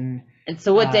moon. And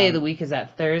so what day of the week is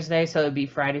that? Thursday? So it'd be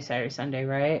Friday, Saturday, Sunday,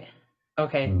 right?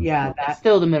 Okay. Yeah. That's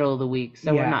still the middle of the week,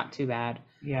 so Yeah. we're not too bad.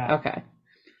 Yeah. Okay.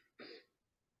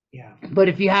 Yeah. But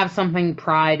if you have something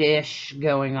pride-ish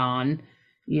going on,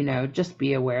 you know, just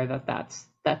be aware that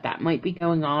that might be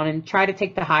going on, and try to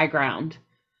take the high ground.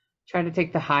 Try to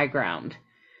take the high ground.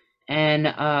 And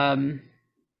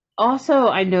also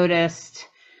I noticed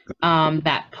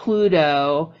that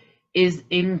Pluto is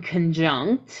in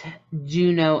conjunct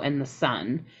Juno and the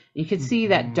Sun. You can see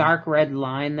that dark red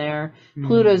line there.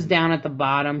 Pluto's down at the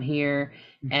bottom here,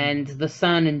 and the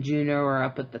Sun and Juno are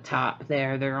up at the top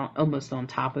there. They're almost on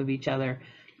top of each other.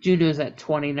 Juno's at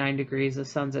 29 degrees. The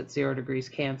Sun's at 0 degrees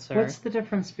Cancer. What's the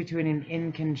difference between an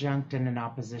inconjunct and an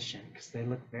opposition? Because they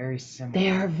look very similar. They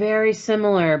are very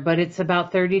similar, but it's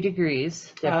about 30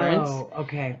 degrees difference. Oh,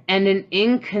 okay. And an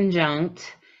inconjunct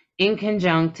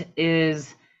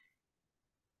is,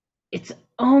 it's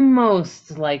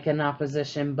almost like an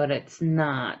opposition, but it's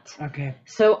not. Okay.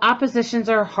 So oppositions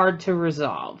are hard to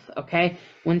resolve, okay?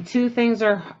 When two things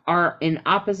are in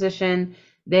opposition,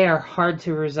 they are hard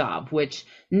to resolve, which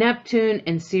Neptune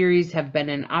and Ceres have been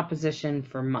in opposition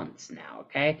for months now,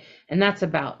 okay? And that's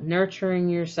about nurturing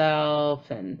yourself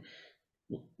and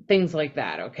things like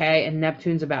that, okay? And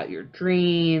Neptune's about your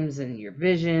dreams and your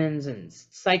visions and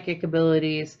psychic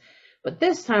abilities. But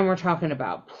this time we're talking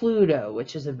about Pluto,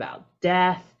 which is about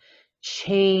death,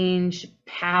 change,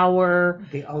 power,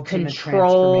 The ultimate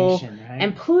control. transformation, right?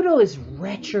 And Pluto is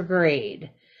retrograde.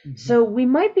 So we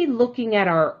might be looking at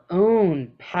our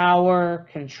own power,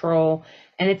 control,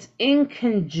 and it's in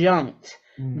conjunct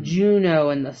Juno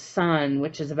and the Sun,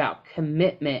 which is about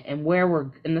commitment and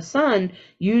and the Sun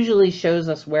usually shows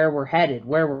us where we're headed,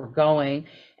 where we're going,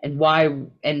 and why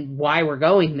we're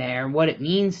going there, and what it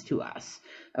means to us.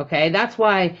 Okay, that's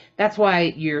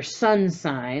why your sun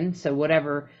sign, so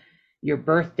whatever your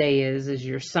birthday is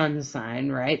your sun sign,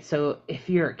 right? So if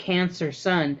you're a Cancer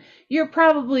sun, you're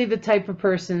probably the type of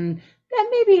person that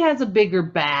maybe has a bigger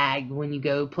bag when you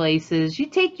go places. You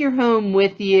take your home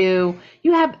with you.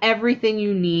 You have everything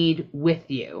you need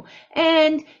with you.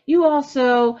 And you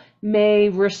also may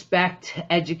respect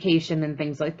education and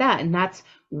things like that. And that's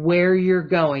where you're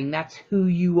going. That's who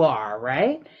you are,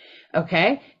 right?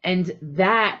 Okay. And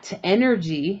that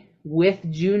energy with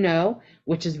Juno,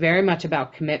 which is very much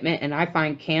about commitment, and I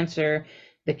find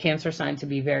the Cancer sign to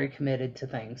be very committed to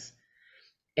things.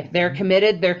 If they're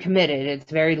committed, they're committed.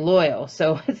 It's very loyal.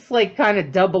 So it's like kind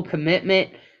of double commitment,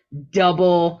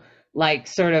 double like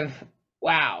sort of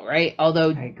wow, right?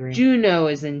 Although Juno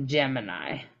is in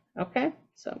Gemini. Okay.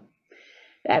 So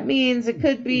that means it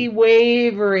could be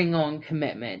wavering on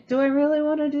commitment. Do I really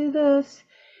want to do this?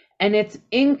 And it's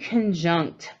in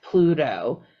conjunct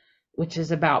Pluto, which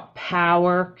is about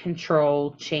power,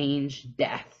 control, change,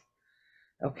 death.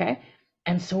 Okay?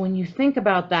 And so when you think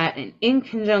about that, an in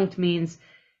conjunct means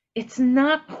it's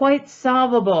not quite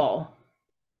solvable,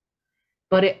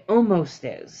 but it almost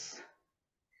is.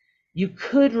 You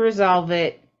could resolve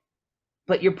it,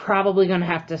 but you're probably going to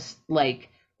have to like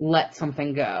let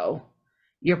something go.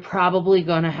 You're probably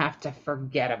going to have to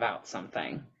forget about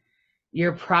something.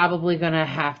 You're probably going to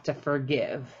have to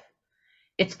forgive.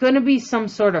 It's going to be some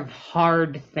sort of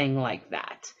hard thing like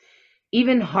that,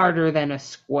 even harder than a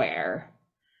square.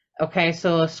 Okay,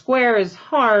 so a square is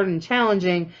hard and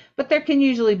challenging, but there can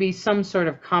usually be some sort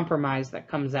of compromise that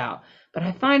comes out. But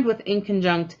I find with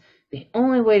inconjunct, the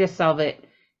only way to solve it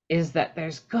is that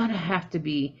there's going to have to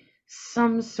be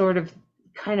some sort of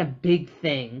kind of big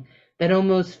thing that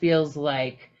almost feels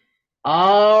like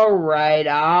all right,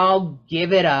 I'll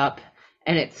give it up.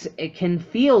 And it can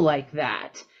feel like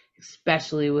that,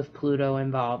 especially with Pluto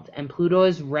involved. And Pluto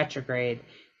is retrograde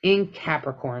in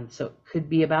Capricorn, so it could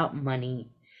be about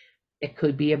money. It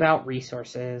could be about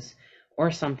resources or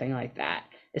something like that.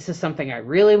 This is something I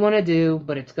really want to do,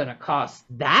 but it's going to cost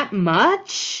that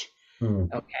much.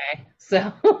 Okay.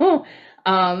 So,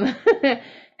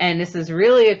 and this is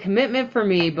really a commitment for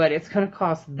me, but it's going to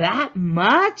cost that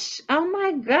much. Oh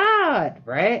my God.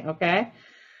 Right. Okay.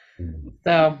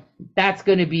 So that's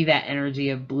going to be that energy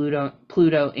of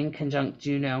Pluto in conjunct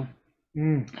Juno.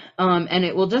 And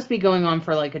it will just be going on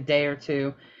for like a day or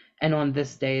two. And on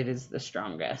this day, it is the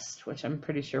strongest, which I'm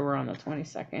pretty sure we're on the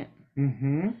 22nd.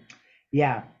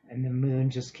 Yeah. And the moon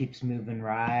just keeps moving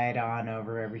right on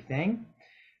over everything,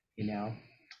 you know.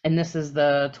 And this is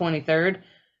the 23rd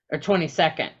or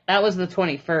 22nd. That was the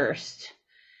 21st.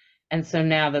 And so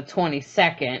now the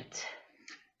 22nd.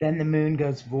 Then the moon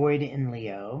goes void in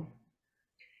Leo.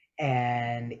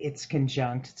 And it's going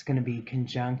to be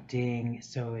conjuncting.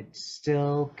 So it's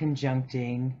still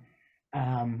conjuncting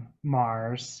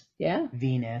Mars,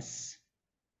 Venus,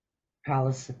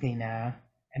 Pallas Athena,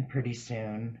 and pretty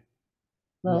soon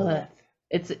Lilith.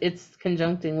 It's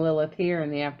conjuncting Lilith here in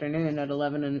the afternoon at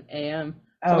 11 a.m.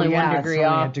 It's only 1 degree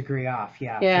off. A degree off,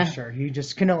 yeah, for sure. You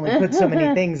just can only put so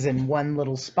many things in one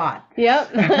little spot.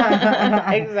 Yep.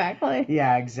 Exactly.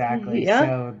 Yeah, exactly. Yep.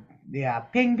 So yeah,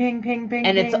 ping, ping, ping, ping.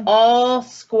 And ping. It's all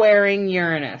squaring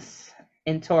Uranus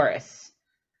in Taurus.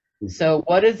 So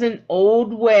what is an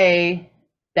old way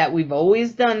that we've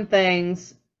always done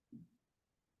things?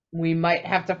 We might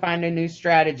have to find a new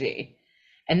strategy.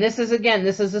 And this is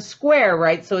a square,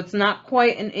 right? So it's not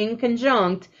quite an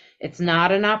inconjunct. It's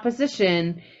not an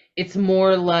opposition. It's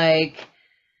more like,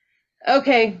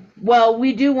 okay, well,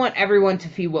 we do want everyone to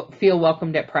feel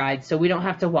welcomed at Pride, so we don't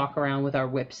have to walk around with our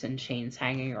whips and chains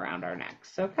hanging around our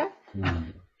necks, okay?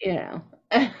 You know.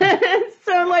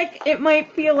 So, like, it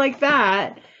might feel like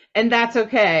that, and that's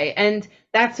okay. And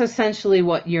that's essentially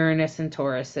what Uranus and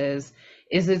Taurus is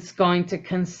it's going to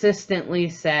consistently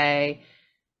say,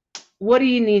 what do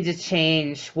you need to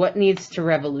change? What needs to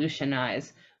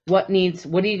revolutionize? What are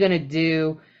you going to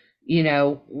do? You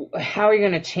know, how are you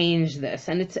going to change this?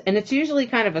 And it's usually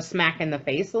kind of a smack in the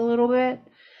face a little bit.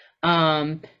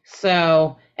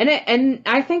 So, and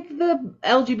I think the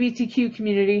LGBTQ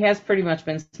community has pretty much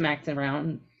been smacked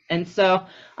around. And so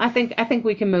I think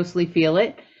we can mostly feel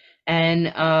it.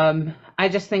 And, I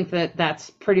just think that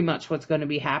that's pretty much what's going to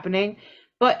be happening,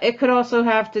 but it could also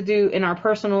have to do in our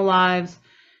personal lives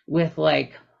with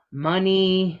like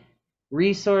money,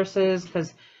 resources,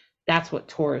 because that's what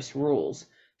Taurus rules.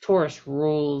 Taurus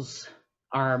rules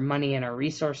our money and our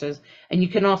resources. And you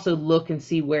can also look and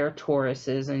see where Taurus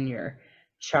is in your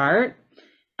chart.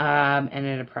 And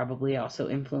it'll probably also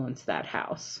influence that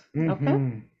house.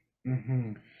 Okay.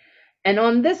 And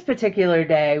on this particular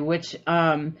day, which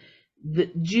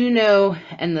the Juno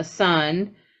and the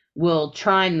Sun will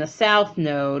trine the South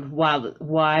Node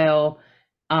while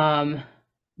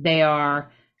they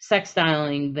are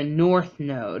sextiling the North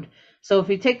Node. So if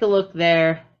you take a look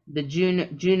there, the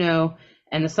Juno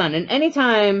and the Sun, and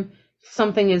anytime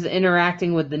something is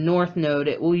interacting with the North Node,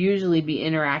 it will usually be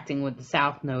interacting with the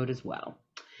South Node as well.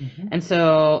 And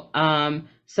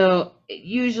so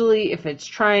usually if it's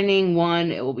trining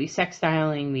one, it will be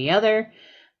sextiling the other.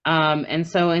 And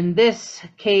so in this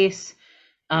case,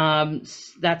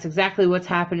 that's exactly what's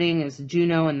happening is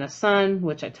Juno and the Sun,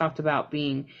 which I talked about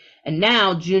being, and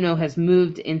now Juno has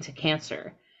moved into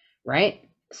Cancer, right?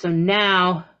 So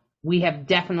now we have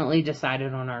definitely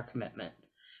decided on our commitment.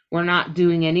 We're not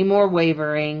doing any more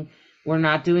wavering. We're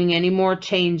not doing any more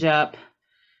change up.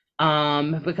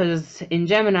 Because in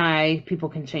Gemini, people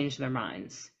can change their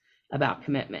minds about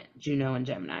commitment, Juno and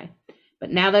Gemini. But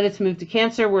now that it's moved to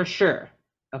Cancer, we're sure,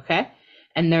 okay?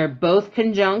 And they're both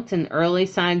conjunct in early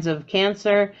signs of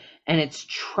Cancer, and it's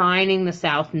trining the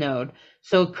South Node.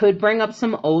 So it could bring up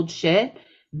some old shit,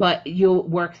 but you'll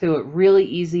work through it really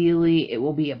easily. It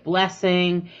will be a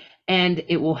blessing, and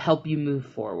it will help you move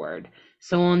forward.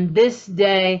 So on this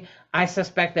day, I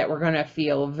suspect that we're going to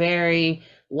feel very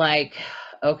like,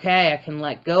 okay, I can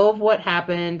let go of what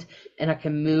happened and I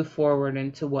can move forward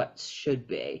into what should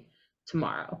be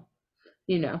tomorrow,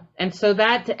 you know? And so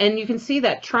and you can see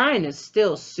that trine is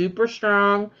still super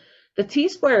strong. The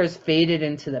T-square is faded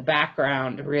into the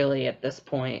background really at this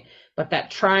point, but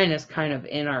that trine is kind of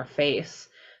in our face,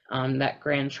 that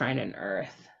grand trine in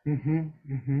Earth.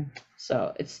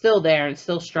 So it's still there and it's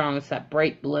still strong. It's that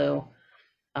bright blue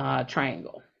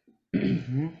triangle.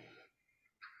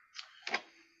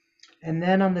 And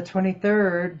then on the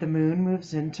 23rd, the moon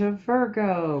moves into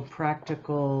Virgo,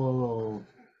 practical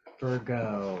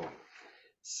Virgo.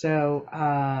 So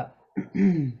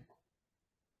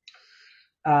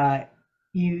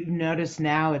you notice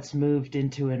now it's moved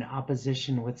into an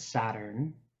opposition with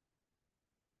Saturn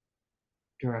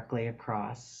directly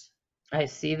across. I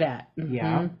see that.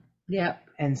 Yeah. Yep.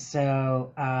 And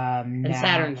so And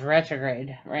Saturn's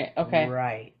retrograde, right? Okay.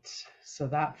 Right. So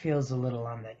that feels a little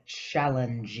on the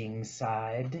challenging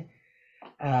side.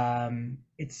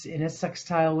 It's in a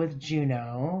sextile with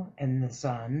Juno and the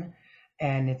Sun,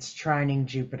 and it's trining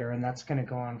Jupiter, and that's going to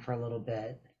go on for a little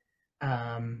bit.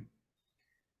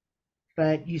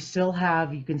 But you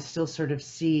can still sort of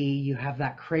see, you have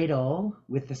that cradle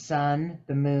with the Sun,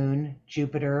 the Moon,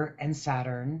 Jupiter, and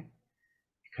Saturn.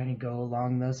 You kind of go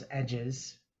along those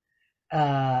edges.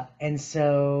 And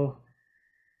so,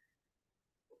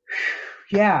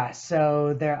 yeah,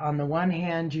 so there on the one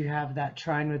hand, you have that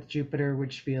trine with Jupiter,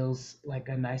 which feels like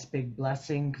a nice big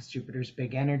blessing because Jupiter's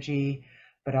big energy.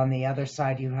 But on the other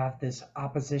side, you have this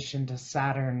opposition to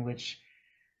Saturn, which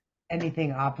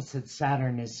anything opposite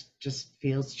Saturn just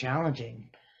feels challenging.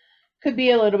 Could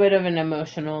be a little bit of an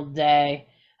emotional day.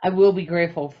 I will be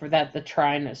grateful for that. The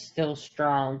trine is still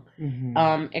strong.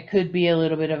 It could be a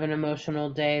little bit of an emotional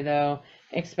day, though,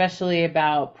 especially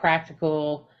about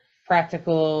practical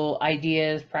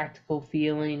ideas, practical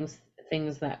feelings,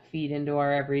 things that feed into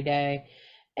our everyday.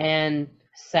 And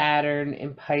Saturn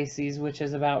in Pisces, which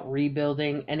is about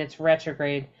rebuilding, and it's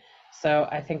retrograde. So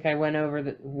I think I went over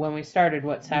when we started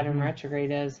what Saturn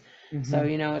retrograde is. So,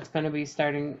 it's going to be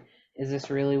starting, is this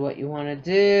really what you want to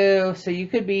do? So you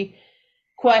could be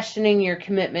questioning your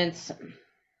commitments.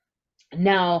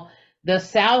 Now, the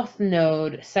South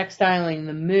Node sextiling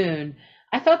the moon,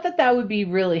 I thought that would be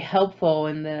really helpful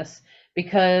in this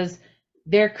because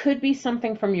there could be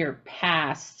something from your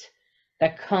past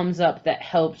that comes up that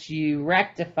helps you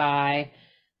rectify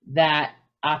that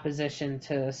opposition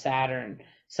to Saturn.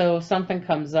 So if something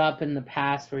comes up in the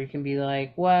past where you can be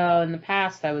like, well, in the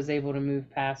past I was able to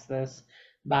move past this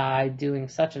by doing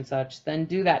such and such, then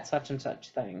do that such and such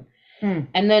thing.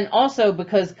 And then also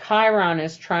because Chiron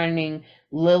is trining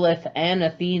Lilith and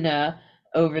Athena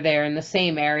over there in the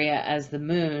same area as the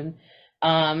moon,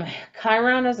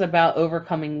 Chiron is about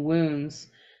overcoming wounds.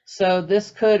 So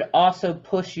this could also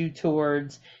push you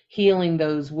towards healing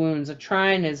those wounds. A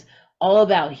trine is all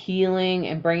about healing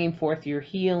and bringing forth your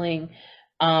healing,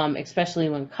 especially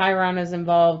when Chiron is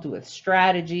involved with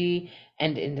strategy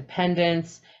and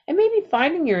independence, and maybe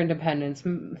finding your independence,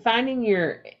 finding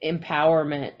your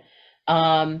empowerment.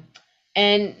 And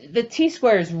the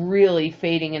T-square is really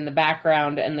fading in the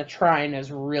background, and the trine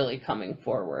is really coming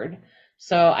forward.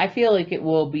 So I feel like it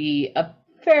will be a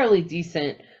fairly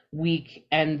decent week,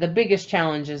 and the biggest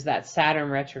challenge is that Saturn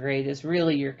retrograde is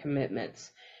really your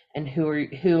commitments and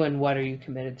who and what are you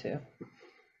committed to.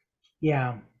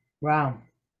 Yeah. Wow.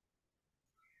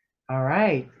 All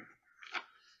right.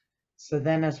 So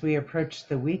then as we approach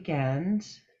the weekend,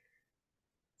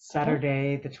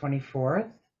 Saturday the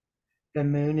 24th, the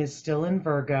moon is still in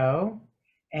Virgo,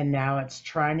 and now it's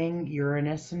trining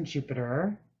Uranus and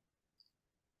Jupiter.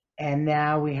 And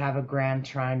now we have a grand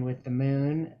trine with the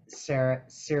moon,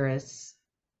 Ceres,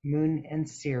 moon and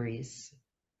Ceres.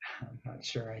 I'm not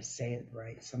sure I say it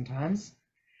right sometimes.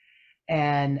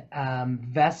 And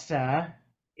Vesta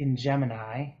in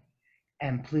Gemini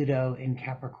and Pluto in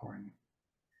Capricorn.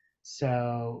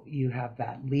 So you have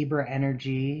that Libra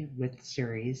energy with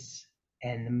Ceres,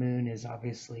 and the moon is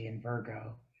obviously in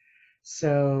Virgo.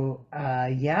 So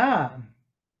yeah,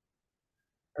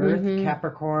 Earth,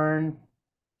 Capricorn,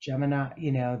 Gemini,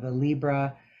 the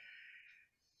Libra.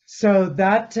 So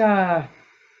that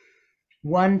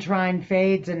one trine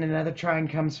fades and another trine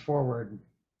comes forward.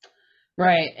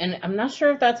 Right. And I'm not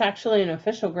sure if that's actually an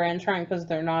official grand trine because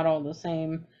they're not all the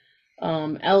same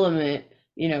element,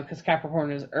 because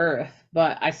Capricorn is Earth,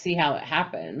 but I see how it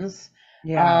happens.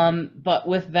 Yeah. But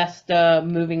with Vesta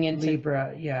moving into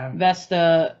Libra, yeah.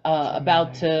 Vesta's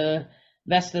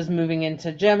moving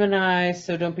into Gemini,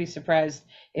 so don't be surprised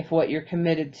if what you're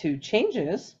committed to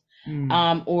changes,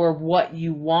 or what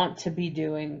you want to be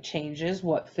doing changes,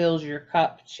 what fills your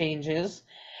cup changes.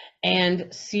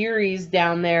 And Ceres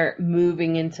down there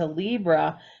moving into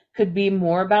Libra could be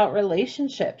more about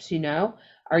relationships,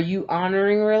 Are you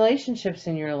honoring relationships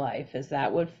in your life? Is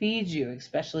that what feeds you,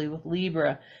 especially with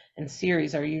Libra and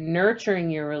Ceres? Are you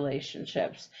nurturing your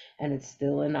relationships? And it's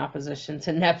still in opposition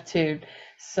to Neptune.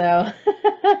 So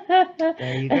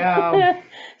there you go.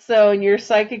 So in your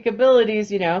psychic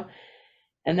abilities,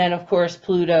 And then, of course,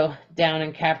 Pluto down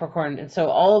in Capricorn. And so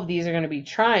all of these are going to be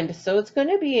trined. So it's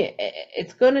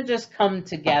going to just come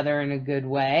together in a good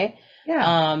way.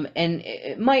 Yeah. And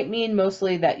it might mean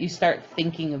mostly that you start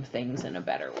thinking of things in a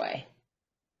better way,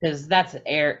 because that's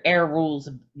air rules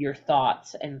your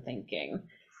thoughts and thinking.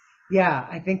 Yeah,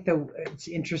 I think it's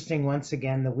interesting. Once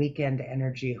again, the weekend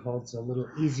energy holds a little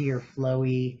easier,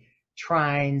 flowy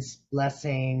trines,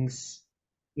 blessings.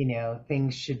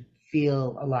 Things should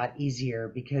feel a lot easier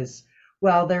because,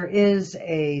 well, there is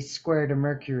a square to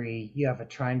Mercury. You have a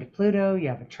trine to Pluto, you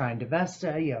have a trine to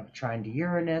Vesta, you have a trine to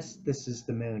Uranus. This is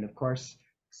the moon, of course,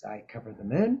 because I cover the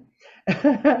moon.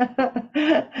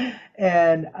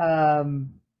 And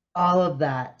all of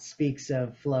that speaks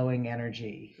of flowing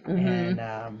energy. Mm-hmm. And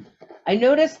I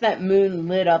noticed that moon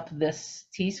lit up this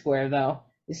T-square, though.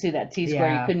 You see that T-square?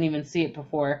 Yeah. You couldn't even see it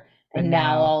before, and But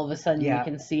now now, all of a sudden yeah. you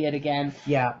can see it again.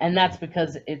 Yeah. And that's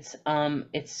because it's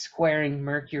squaring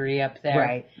Mercury up there,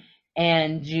 Right.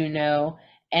 and Juno.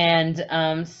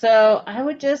 And so I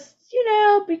would just,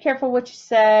 be careful what you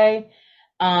say.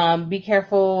 Be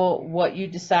careful what you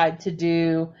decide to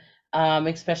do,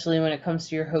 especially when it comes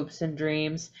to your hopes and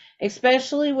dreams,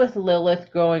 especially with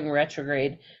Lilith going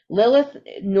retrograde. Lilith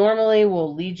normally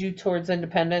will lead you towards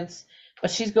independence,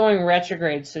 but she's going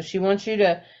retrograde, so she wants you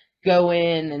to go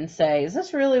in and say, is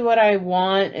this really what I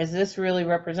want? Is this really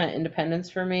represent independence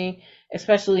for me?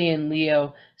 Especially in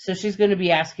Leo. So she's going to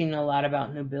be asking a lot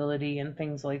about nobility and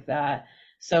things like that.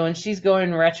 So, and she's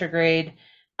going retrograde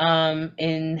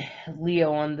in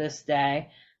Leo on this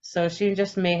day. So she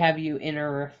just may have you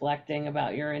inner reflecting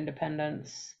about your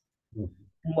independence,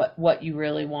 what you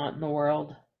really want in the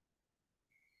world.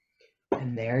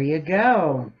 And there you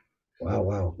go.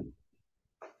 Wow.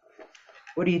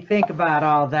 What do you think about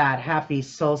all that happy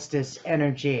solstice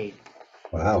energy?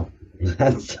 Wow.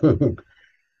 That's I'm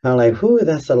like, whew,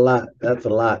 that's a lot. That's a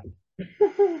lot.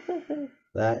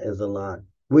 That is a lot.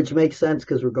 Which makes sense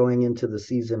because we're going into the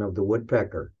season of the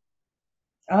woodpecker.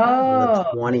 Oh,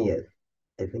 The 20th.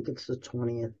 I think it's the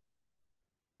 20th.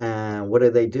 And what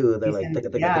do? They're like,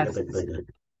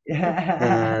 yes.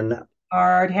 and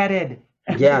Hard-headed.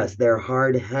 yes, they're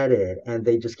hard-headed and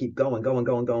they just keep going.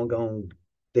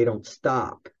 They don't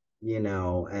stop,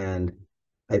 and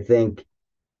I think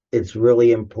it's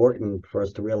really important for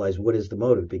us to realize what is the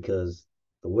motive, because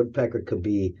the woodpecker could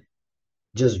be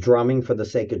just drumming for the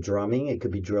sake of drumming. It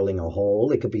could be drilling a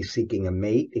hole. It could be seeking a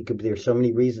mate. There's so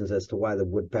many reasons as to why the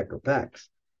woodpecker pecks.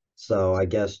 So I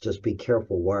guess just be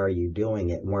careful. Why are you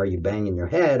doing it? And why are you banging your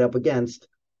head up against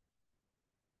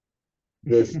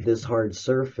this hard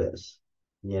surface?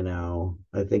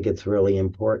 I think it's really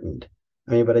important.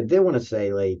 I mean, but I did want to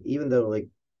say, like, even though, like,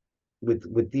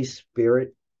 with these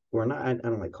spirit, we're not, I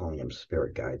don't like calling them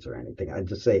spirit guides or anything. I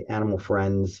just say animal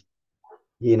friends,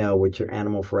 with your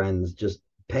animal friends, just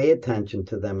pay attention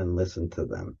to them and listen to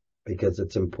them, because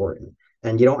it's important.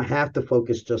 And you don't have to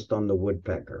focus just on the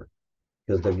woodpecker,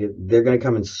 because they're going to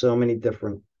come in so many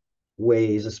different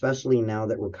ways, especially now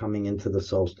that we're coming into the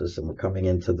solstice and we're coming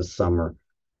into the summer.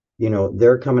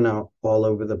 They're coming out all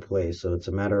over the place. So it's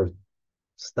a matter of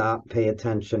stop, pay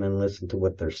attention, and listen to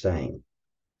what they're saying.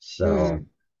 So,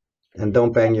 and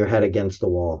don't bang your head against the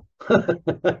wall.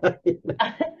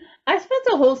 I spent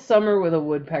a whole summer with a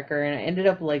woodpecker, and I ended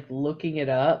up like looking it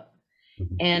up.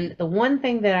 And the one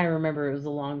thing that I remember, it was a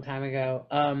long time ago,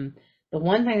 the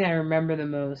one thing I remember the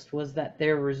most was that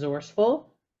they're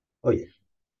resourceful. Oh, yeah.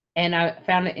 And I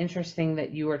found it interesting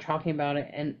that you were talking about it,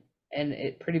 and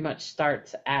it pretty much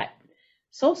starts at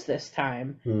solstice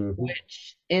time,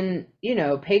 which in,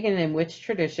 pagan and witch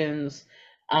traditions,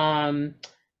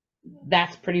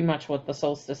 that's pretty much what the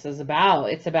solstice is about.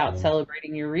 It's about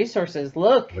celebrating your resources.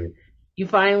 Look, you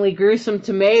finally grew some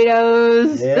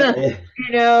tomatoes. Yeah.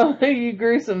 You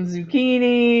grew some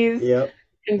zucchinis. Yep.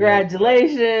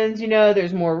 Congratulations.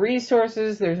 There's more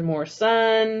resources. There's more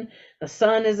sun. The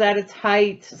sun is at its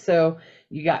height. So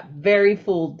you got very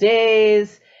full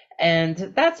days. And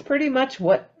that's pretty much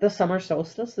what the summer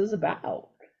solstice is about.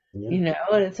 And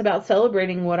it's about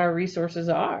celebrating what our resources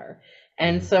are.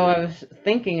 And so I was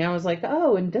thinking, I was like,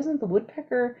 oh, and doesn't the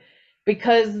woodpecker,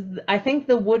 because I think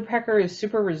the woodpecker is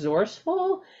super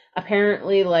resourceful.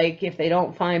 Apparently, like, if they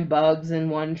don't find bugs in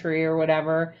one tree or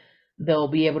whatever, they'll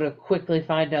be able to quickly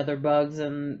find other bugs,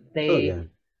 and they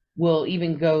will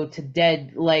even go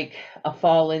to like a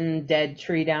fallen dead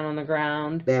tree down on the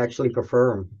ground. They actually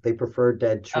prefer them. They prefer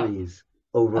dead trees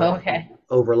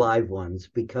over live ones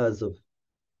because of,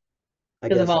 I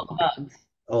guess, of all the bugs.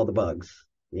 All the bugs.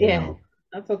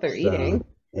 That's what they're eating.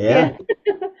 Yeah.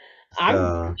 I'm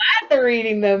glad they're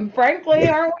eating them, frankly,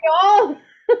 aren't we all?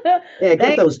 Yeah, get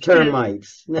Thank those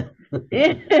goodness. termites.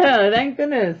 Yeah, thank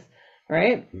goodness.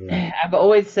 Right? Yeah. I've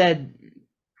always said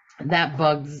that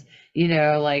bugs,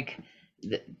 like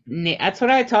that's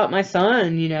what I taught my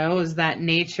son, is that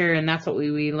nature, and that's what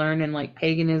we learn in like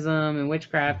paganism and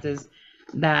witchcraft is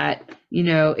that,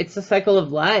 it's a cycle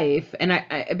of life. And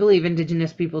I believe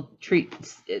indigenous people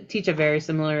teach a very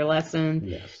similar lesson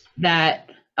Yes. that,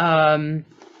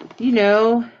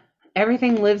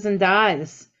 everything lives and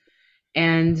dies.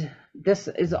 And this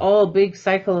is all a big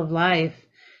cycle of life,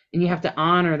 and you have to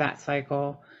honor that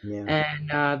cycle. Yeah.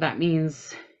 And that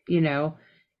means,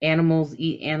 animals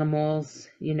eat animals,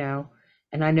 and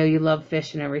I know you love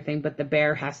fish and everything, but the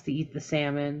bear has to eat the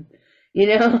salmon,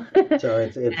 So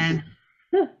it's and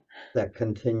that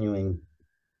continuing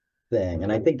thing.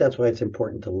 And I think that's why it's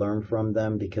important to learn from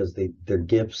them, because their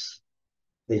gifts,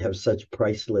 they have such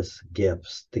priceless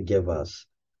gifts to give us.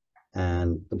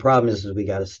 And the problem is we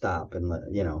got to stop and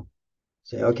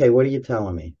say, okay, what are you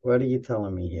telling me? What are you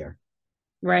telling me here?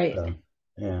 right. So,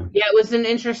 yeah. Yeah, it was an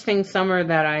interesting summer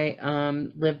that I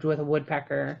lived with a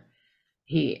woodpecker.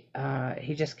 He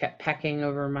just kept pecking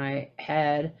over my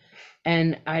head,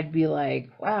 and I'd be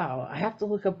like, wow, I have to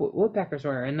look up what woodpeckers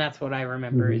were. And that's what I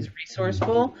remember is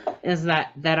resourceful, is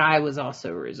that I was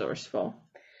also resourceful.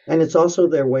 And it's also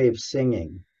their way of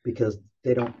singing, because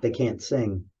they can't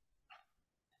sing.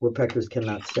 Woodpeckers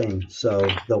cannot sing, so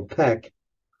they'll peck.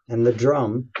 And the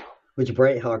drum, which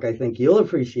Bright Hawk, I think you'll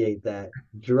appreciate that.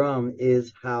 Drum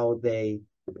is how they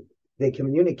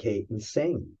communicate and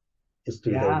sing, is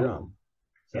through their drum.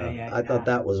 So I thought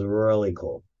that was really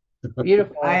cool.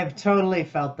 Beautiful. I have totally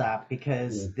felt that,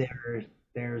 because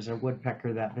there's a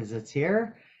woodpecker that visits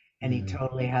here, and he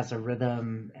totally has a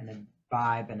rhythm and a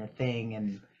vibe and a thing,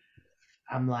 and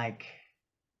I'm like,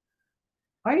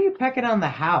 why are you pecking on the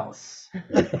house?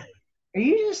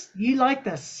 You like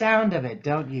the sound of it,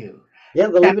 don't you? Yeah,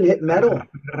 they'll even hit metal.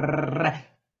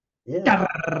 Yeah.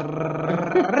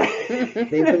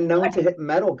 They've been known to hit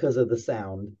metal because of the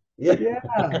sound. Yeah.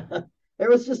 I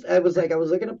was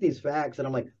looking up these facts, and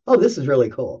I'm like, oh, this is really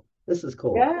cool. This is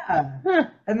cool. Yeah.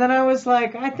 And then I was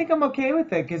like, I think I'm okay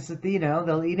with it, because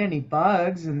they'll eat any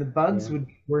bugs, and the bugs would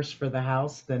be worse for the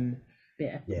house than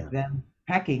them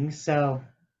pecking. So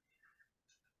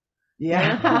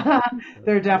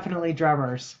they're definitely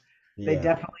drummers. They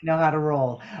definitely know how to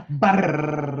roll.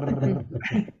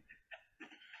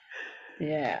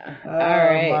 Yeah. Oh, all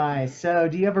right. My. So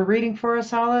do you have a reading for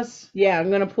us, Hollis? Yeah, I'm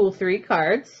going to pull 3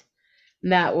 cards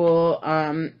that will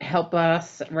help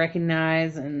us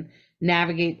recognize and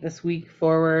navigate this week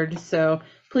forward. So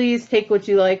please take what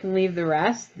you like and leave the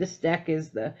rest. This deck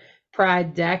is the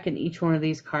Pride deck, and each one of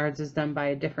these cards is done by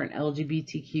a different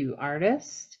LGBTQ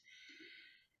artist.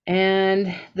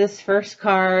 And this first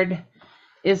card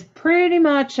is pretty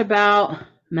much about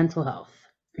mental health.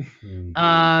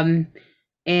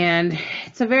 And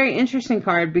it's a very interesting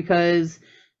card, because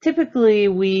typically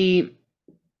we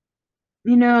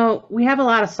have a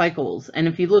lot of cycles. And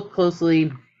if you look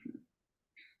closely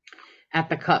at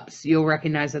the cups, you'll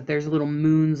recognize that there's little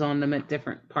moons on them at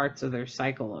different parts of their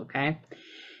cycle, okay?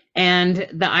 And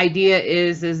the idea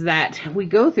is that we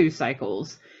go through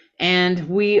cycles, and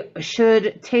we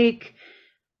should take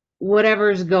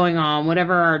whatever's going on,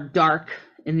 whatever our dark,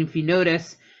 and if you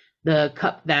notice, the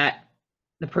cup that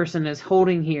the person is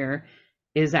holding here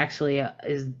is actually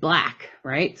is black,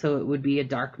 right? So it would be a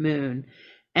dark moon.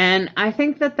 And I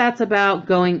think that that's about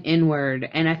going inward.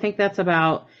 And I think that's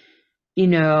about,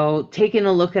 taking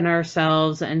a look at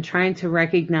ourselves and trying to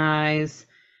recognize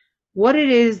what it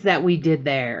is that we did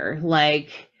there.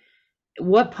 Like,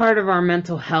 what part of our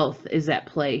mental health is at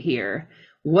play here?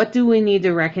 What do we need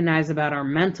to recognize about our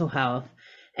mental health,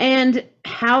 and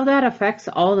how that affects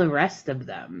all the rest of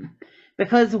them?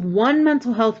 Because one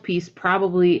mental health piece,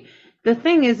 probably, the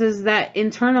thing is that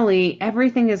internally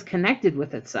everything is connected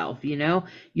with itself.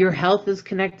 Your health is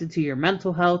connected to your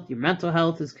mental health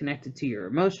is connected to your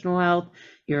emotional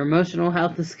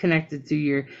health is connected to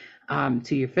your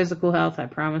physical health, I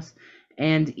promise,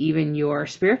 and even your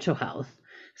spiritual health.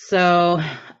 So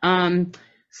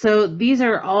these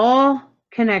are all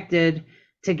connected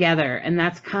together, and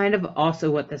that's kind of also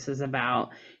what this is about,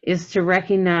 is to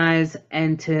recognize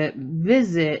and to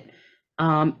visit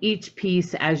each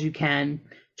piece as you can.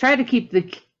 Try to keep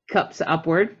the cups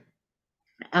upward,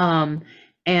 and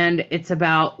it's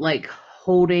about like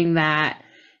holding that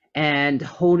and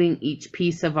holding each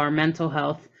piece of our mental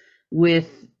health with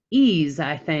ease,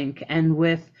 I think, and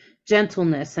with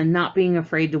gentleness, and not being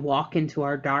afraid to walk into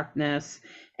our darkness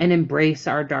and embrace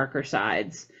our darker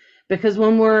sides. Because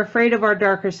when we're afraid of our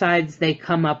darker sides, they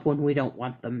come up when we don't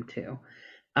want them to.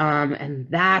 And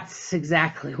that's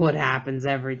exactly what happens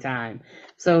every time.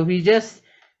 So if you just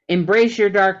embrace your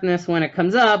darkness when it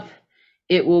comes up,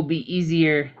 it will be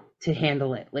easier to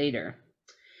handle it later.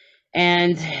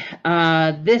 And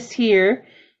this here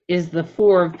is the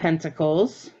Four of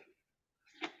Pentacles.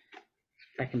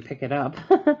 If I can pick it up.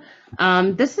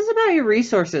 This is about your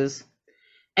resources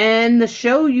and the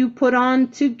show you put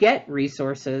on to get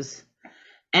resources.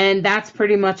 And that's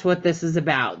pretty much what this is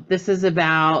about. This is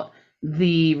about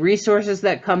the resources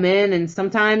that come in, and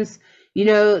sometimes, you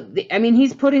know, I mean,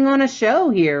 he's putting on a show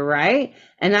here, right?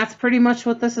 And that's pretty much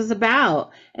what this is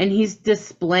about. And he's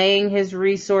displaying his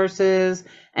resources,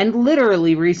 and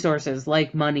literally resources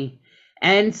like money.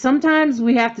 And sometimes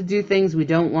we have to do things we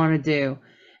don't want to do.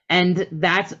 And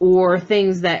that's, or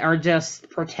things that are just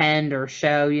pretend or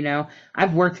show, you know.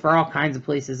 I've worked for all kinds of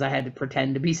places I had to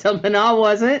pretend to be something I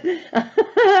wasn't.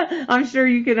 I'm sure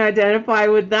you can identify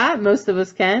with that. Most of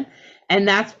us can. And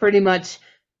that's pretty much,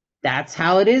 that's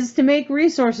how it is to make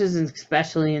resources,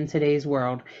 especially in today's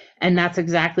world. And that's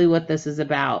exactly what this is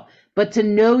about. But to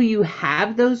know you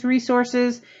have those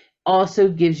resources also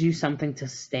gives you something to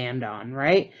stand on,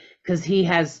 right? Because he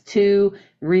has two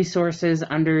resources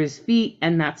under his feet,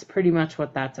 and that's pretty much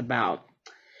what that's about.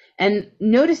 And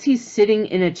notice he's sitting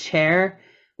in a chair,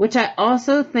 which I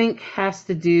also think has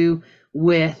to do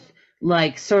with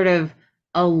like sort of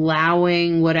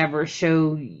allowing whatever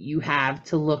show you have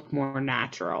to look more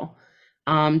natural,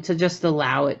 to just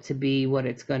allow it to be what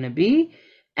it's going to be.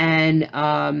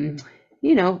 And,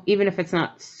 you know, even if it's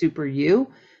not super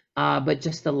you, but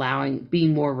just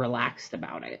being more relaxed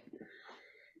about it.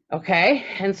 Okay,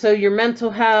 and so your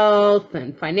mental health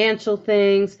and financial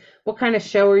things, what kind of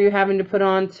show are you having to put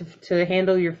on to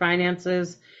handle your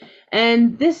finances?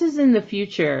 And this is in the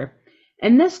future.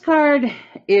 And this card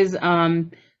is the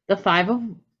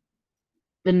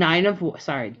Nine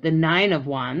of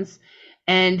Wands.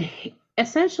 And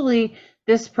essentially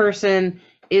this person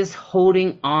is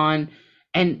holding on,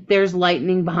 and there's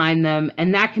lightning behind them,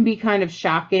 and that can be kind of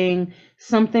shocking.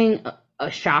 Something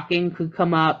shocking could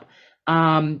come up.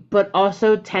 But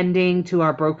also tending to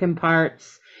our broken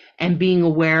parts and being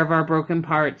aware of our broken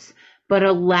parts, but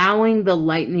allowing the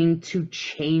lightning to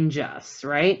change us,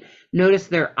 right? Notice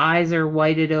their eyes are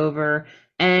whited over,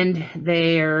 and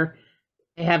they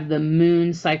have the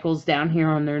moon cycles down here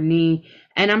on their knee.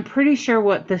 And I'm pretty sure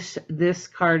what this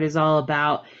card is all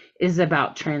about is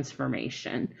about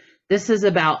transformation. This is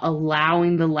about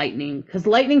allowing the lightning, because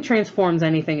lightning transforms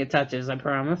anything it touches, I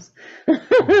promise.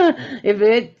 If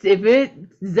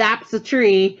it zaps a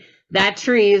tree, that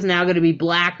tree is now going to be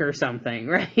black or something,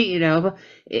 right? You know,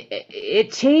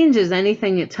 it changes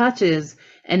anything it touches,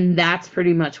 and that's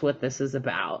pretty much what this is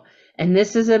about. And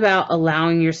this is about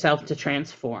allowing yourself to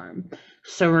transform.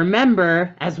 So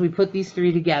remember, as we put these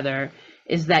three together,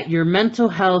 is that your mental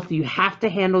health, you have to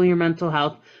handle your mental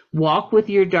health. Walk with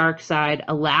your dark side,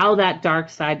 allow that dark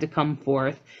side to come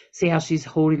forth. See how she's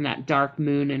holding that dark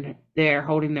moon, and they're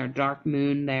holding their dark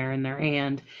moon there in their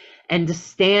hand, and to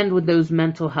stand with those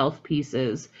mental health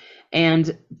pieces,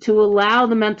 and to allow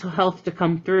the mental health to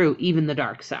come through, even the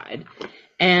dark side,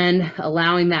 and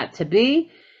allowing that to be,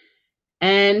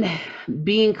 and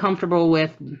being comfortable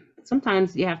with,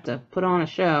 sometimes you have to put on a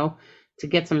show to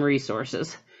get some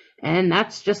resources. And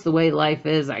that's just the way life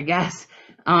is, I guess.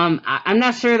 I'm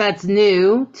not sure that's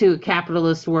new to a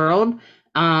capitalist world.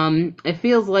 It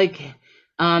feels like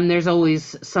there's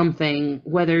always something,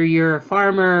 whether you're a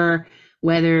farmer,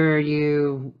 whether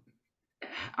you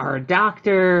are a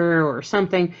doctor or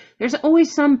something, there's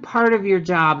always some part of your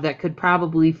job that could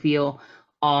probably feel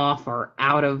off or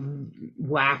out of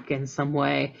whack in some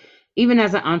way. Even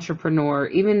as an entrepreneur,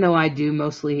 even though I do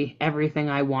mostly everything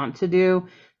I want to do,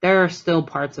 there are still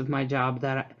parts of my job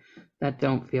that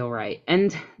don't feel right.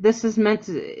 And this is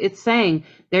it's saying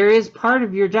there is part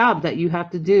of your job that you have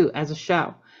to do as a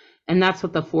show. And that's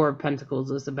what the Four of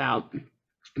Pentacles is about.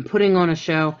 Putting on a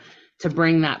show to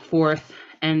bring that forth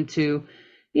and to,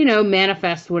 you know,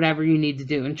 manifest whatever you need to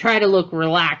do and try to look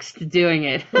relaxed doing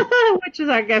it, which is,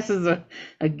 I guess, is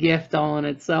a gift all in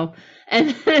itself.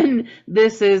 And then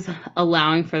this is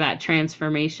allowing for that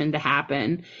transformation to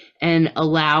happen and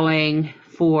allowing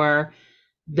for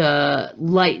the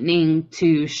lightning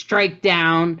to strike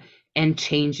down and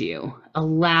change you.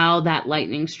 Allow that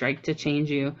lightning strike to change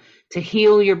you, to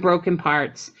heal your broken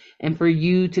parts, and for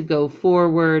you to go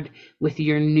forward with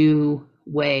your new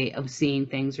way of seeing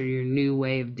things or your new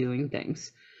way of doing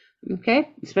things. Okay?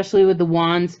 Especially with the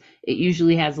wands, it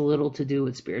usually has a little to do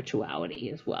with spirituality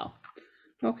as well.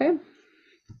 Okay?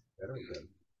 Very good.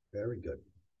 Very good.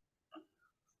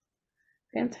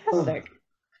 Fantastic.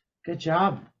 Good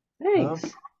job.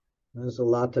 Thanks. There's a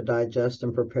lot to digest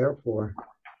and prepare for.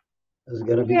 It's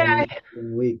going to be an Yeah,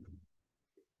 interesting week.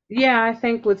 yeah, I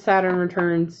think with Saturn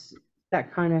returns,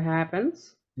 that kind of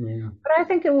happens. Yeah. But I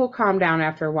think it will calm down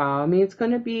after a while. I mean, it's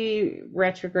going to be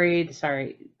retrograde.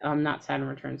 Sorry, not Saturn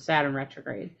returns, Saturn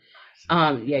retrograde.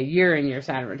 Yeah, you're in your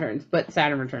Saturn returns, but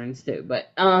Saturn returns too.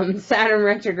 But Saturn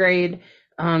retrograde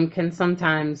can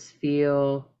sometimes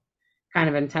feel kind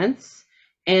of intense.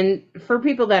 And for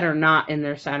people that are not in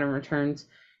their Saturn returns,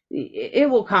 it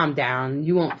will calm down.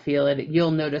 You won't feel it.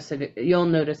 You'll notice it. You'll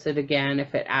notice it again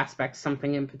if it aspects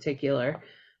something in particular,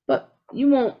 but you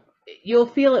won't. You'll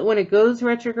feel it when it goes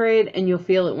retrograde, and you'll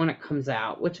feel it when it comes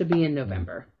out, which will be in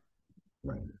November.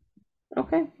 Right.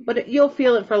 Okay, but you'll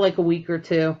feel it for like a week or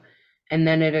two, and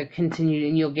then it'll continue,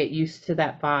 and you'll get used to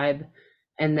that vibe,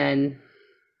 and then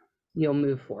you'll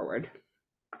move forward.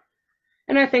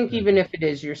 And I think even if it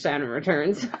is your Saturn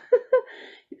returns,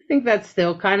 I think that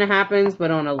still kind of happens,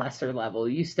 but on a lesser level.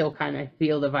 You still kind of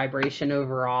feel the vibration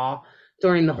overall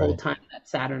during the whole Right. time that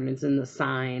Saturn is in the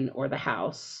sign or the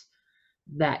house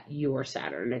that your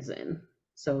Saturn is in.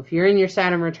 So if you're in your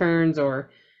Saturn returns, or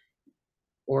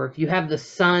if you have the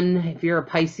sun, if you're a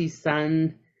Pisces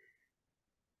sun,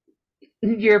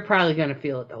 you're probably going to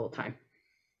feel it the whole time.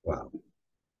 Wow.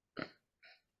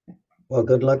 Well,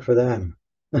 good luck for them.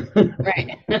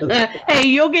 Right. Hey,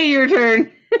 you'll get your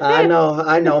turn. I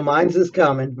know. Mine's is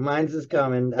coming. Mine's is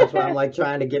coming. That's why I'm like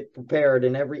trying to get prepared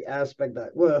in every aspect.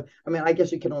 Well, I mean, I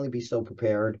guess you can only be so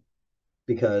prepared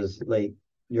because like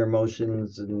your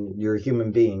emotions and you're a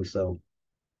human being, so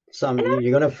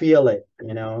you're gonna feel it,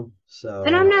 you know.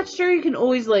 And I'm So not sure you can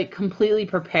always like completely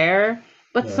prepare,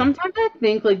 but yeah, sometimes I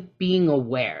think like being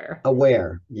aware.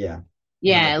 aware. Yeah,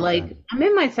 Yeah, 100%. like I'm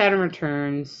in my Saturn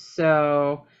returns,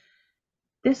 so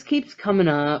this keeps coming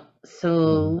up.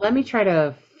 So let me try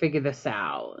to figure this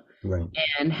out. Right.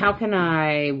 And how can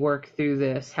I work through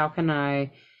this? How can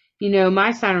I,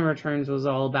 my Saturn returns was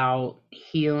all about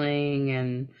healing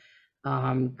and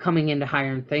coming into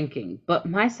higher thinking. But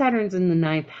my Saturn's in the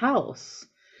ninth house.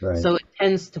 Right. So it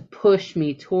tends to push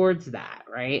me towards that,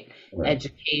 right? Right.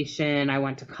 Education. I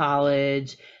went to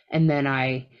college, and then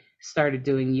I started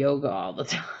doing yoga all the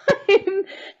time.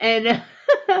 and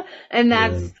and Yeah.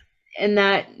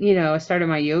 that, I started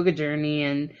my yoga journey,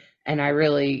 and I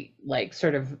really like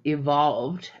sort of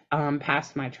evolved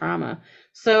past my trauma.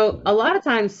 So a lot of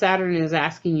times Saturn is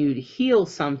asking you to heal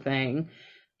something,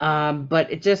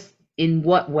 but it just in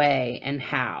what way and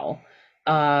how.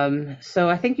 So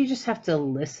I think you just have to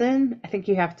listen. I think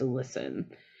you have to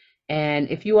listen. And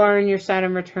if you are in your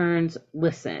Saturn returns,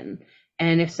 listen.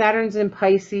 And if Saturn's in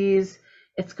Pisces,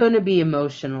 it's going to be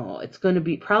emotional. It's going to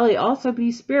be probably also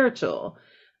be spiritual.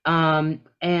 And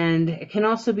it can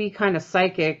also be kind of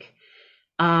psychic.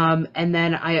 And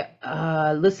then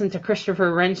I listened to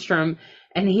Christopher Renstrom,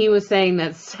 and he was saying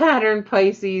that Saturn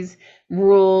Pisces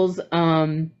rules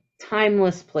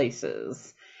timeless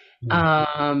places,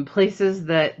 places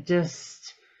that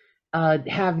just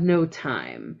have no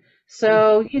time.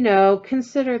 So,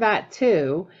 consider that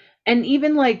too. And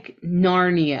even like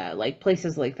Narnia, like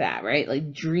places like that, right?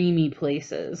 Like dreamy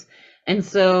places. And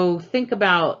so think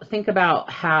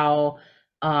about how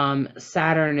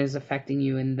Saturn is affecting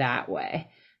you in that way.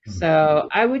 So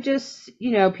I would just,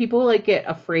 people like get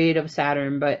afraid of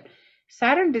Saturn, but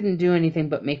Saturn didn't do anything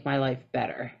but make my life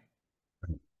better.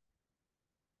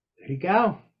 There you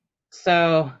go.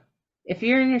 So if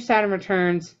you're in your Saturn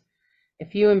returns,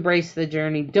 if you embrace the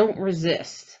journey, don't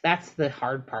resist. That's the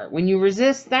hard part. When you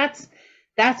resist, that's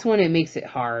when it makes it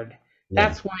hard.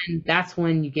 Yeah. That's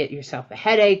when you get yourself a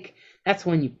headache. That's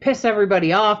when you piss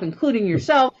everybody off, including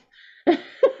yourself.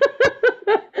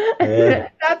 Yeah.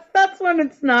 That's when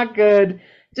it's not good.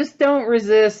 Just don't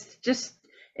resist. Just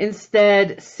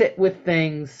instead sit with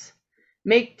things.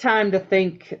 Make time to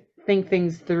think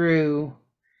things through,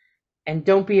 and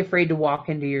don't be afraid to walk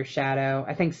into your shadow.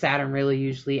 I think Saturn really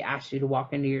usually asks you to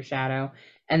walk into your shadow,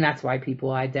 and that's why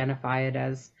people identify it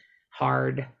as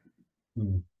hard.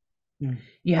 Mm.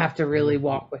 You have to really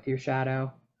walk with your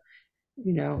shadow,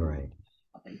 Right.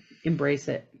 embrace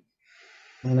it.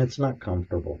 And it's not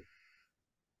comfortable.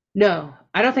 No,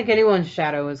 I don't think anyone's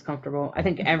shadow is comfortable. I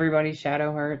think everybody's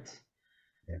shadow hurts.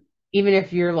 Yeah. Even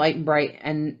if you're light and bright,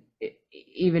 and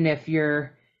even if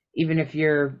you're,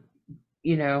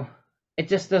 it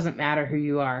just doesn't matter who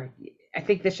you are. I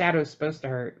think the shadow is supposed to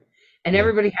hurt. And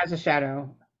everybody has a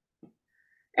shadow.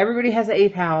 Everybody has an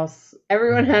eighth house.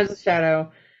 Everyone has a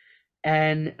shadow.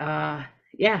 And and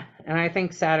I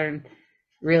think Saturn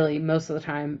really most of the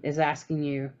time is asking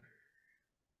you,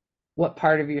 what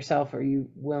part of yourself are you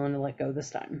willing to let go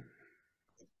this time?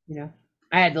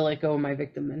 I had to let go of my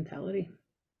victim mentality.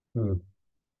 Hmm.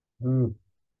 Hmm.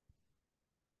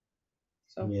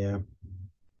 So, Yeah.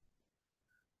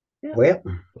 yeah. Well,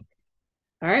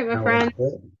 All right, my that was friend.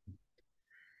 it.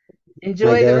 I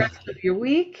Enjoy the guess. rest of your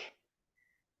week.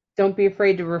 Don't be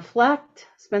afraid to reflect.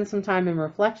 Spend some time in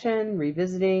reflection,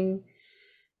 revisiting,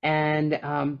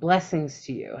 and blessings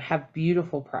to you. Have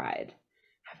beautiful pride.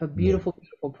 Have a Yeah. beautiful,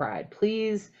 beautiful pride.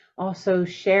 Please also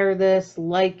share this,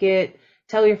 like it,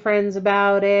 tell your friends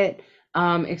about it,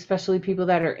 especially people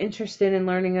that are interested in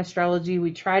learning astrology.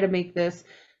 We try to make this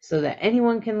so that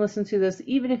anyone can listen to this,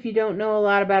 even if you don't know a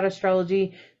lot about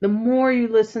astrology. The more you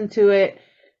listen to it,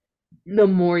 the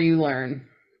more you learn.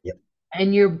 Yep.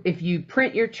 And if you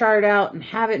print your chart out and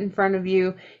have it in front of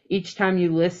you each time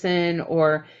you listen,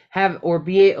 or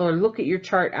look at your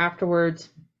chart afterwards,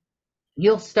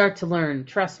 you'll start to learn.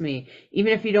 Trust me.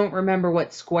 Even if you don't remember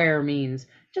what square means,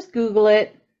 just Google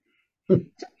it.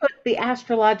 Just put the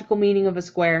astrological meaning of a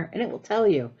square and it will tell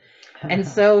you. And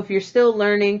so if you're still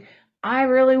learning, I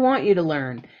really want you to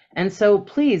learn. And so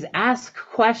please ask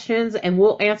questions and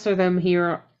we'll answer them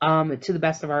here to the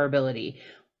best of our ability.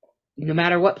 No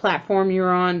matter what platform you're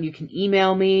on, you can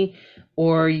email me,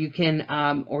 or you can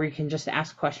just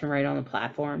ask a question right on the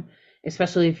platform.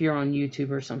 Especially if you're on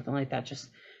YouTube or something like that, just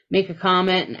make a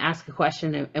comment and ask a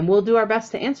question, and we'll do our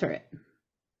best to answer it.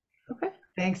 Okay.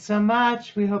 Thanks so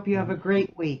much. We hope you have a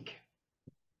great week.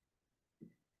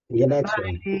 See you next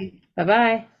one. Bye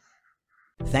bye.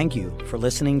 Thank you for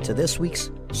listening to this week's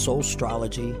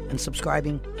Soulstrology and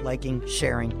subscribing, liking,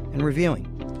 sharing, and reviewing.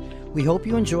 We hope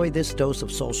you enjoyed this dose of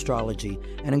Soulstrology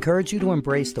and encourage you to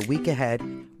embrace the week ahead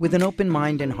with an open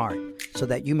mind and heart so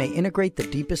that you may integrate the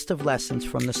deepest of lessons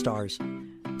from the stars.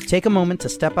 Take a moment to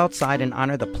step outside and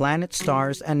honor the planets,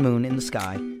 stars, and moon in the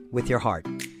sky with your heart.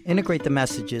 Integrate the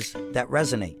messages that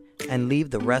resonate and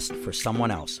leave the rest for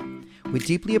someone else. We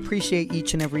deeply appreciate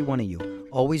each and every one of you.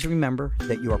 Always remember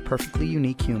that you are perfectly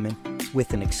unique human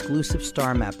with an exclusive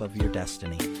star map of your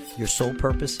destiny, your soul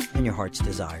purpose, and your heart's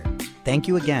desire. Thank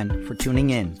you again for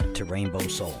tuning in to Rainbow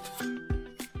Soul.